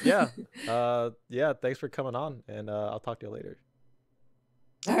too. Yeah, thanks for coming on, and I'll talk to you later.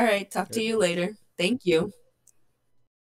 All right, talk to you later. Thank you.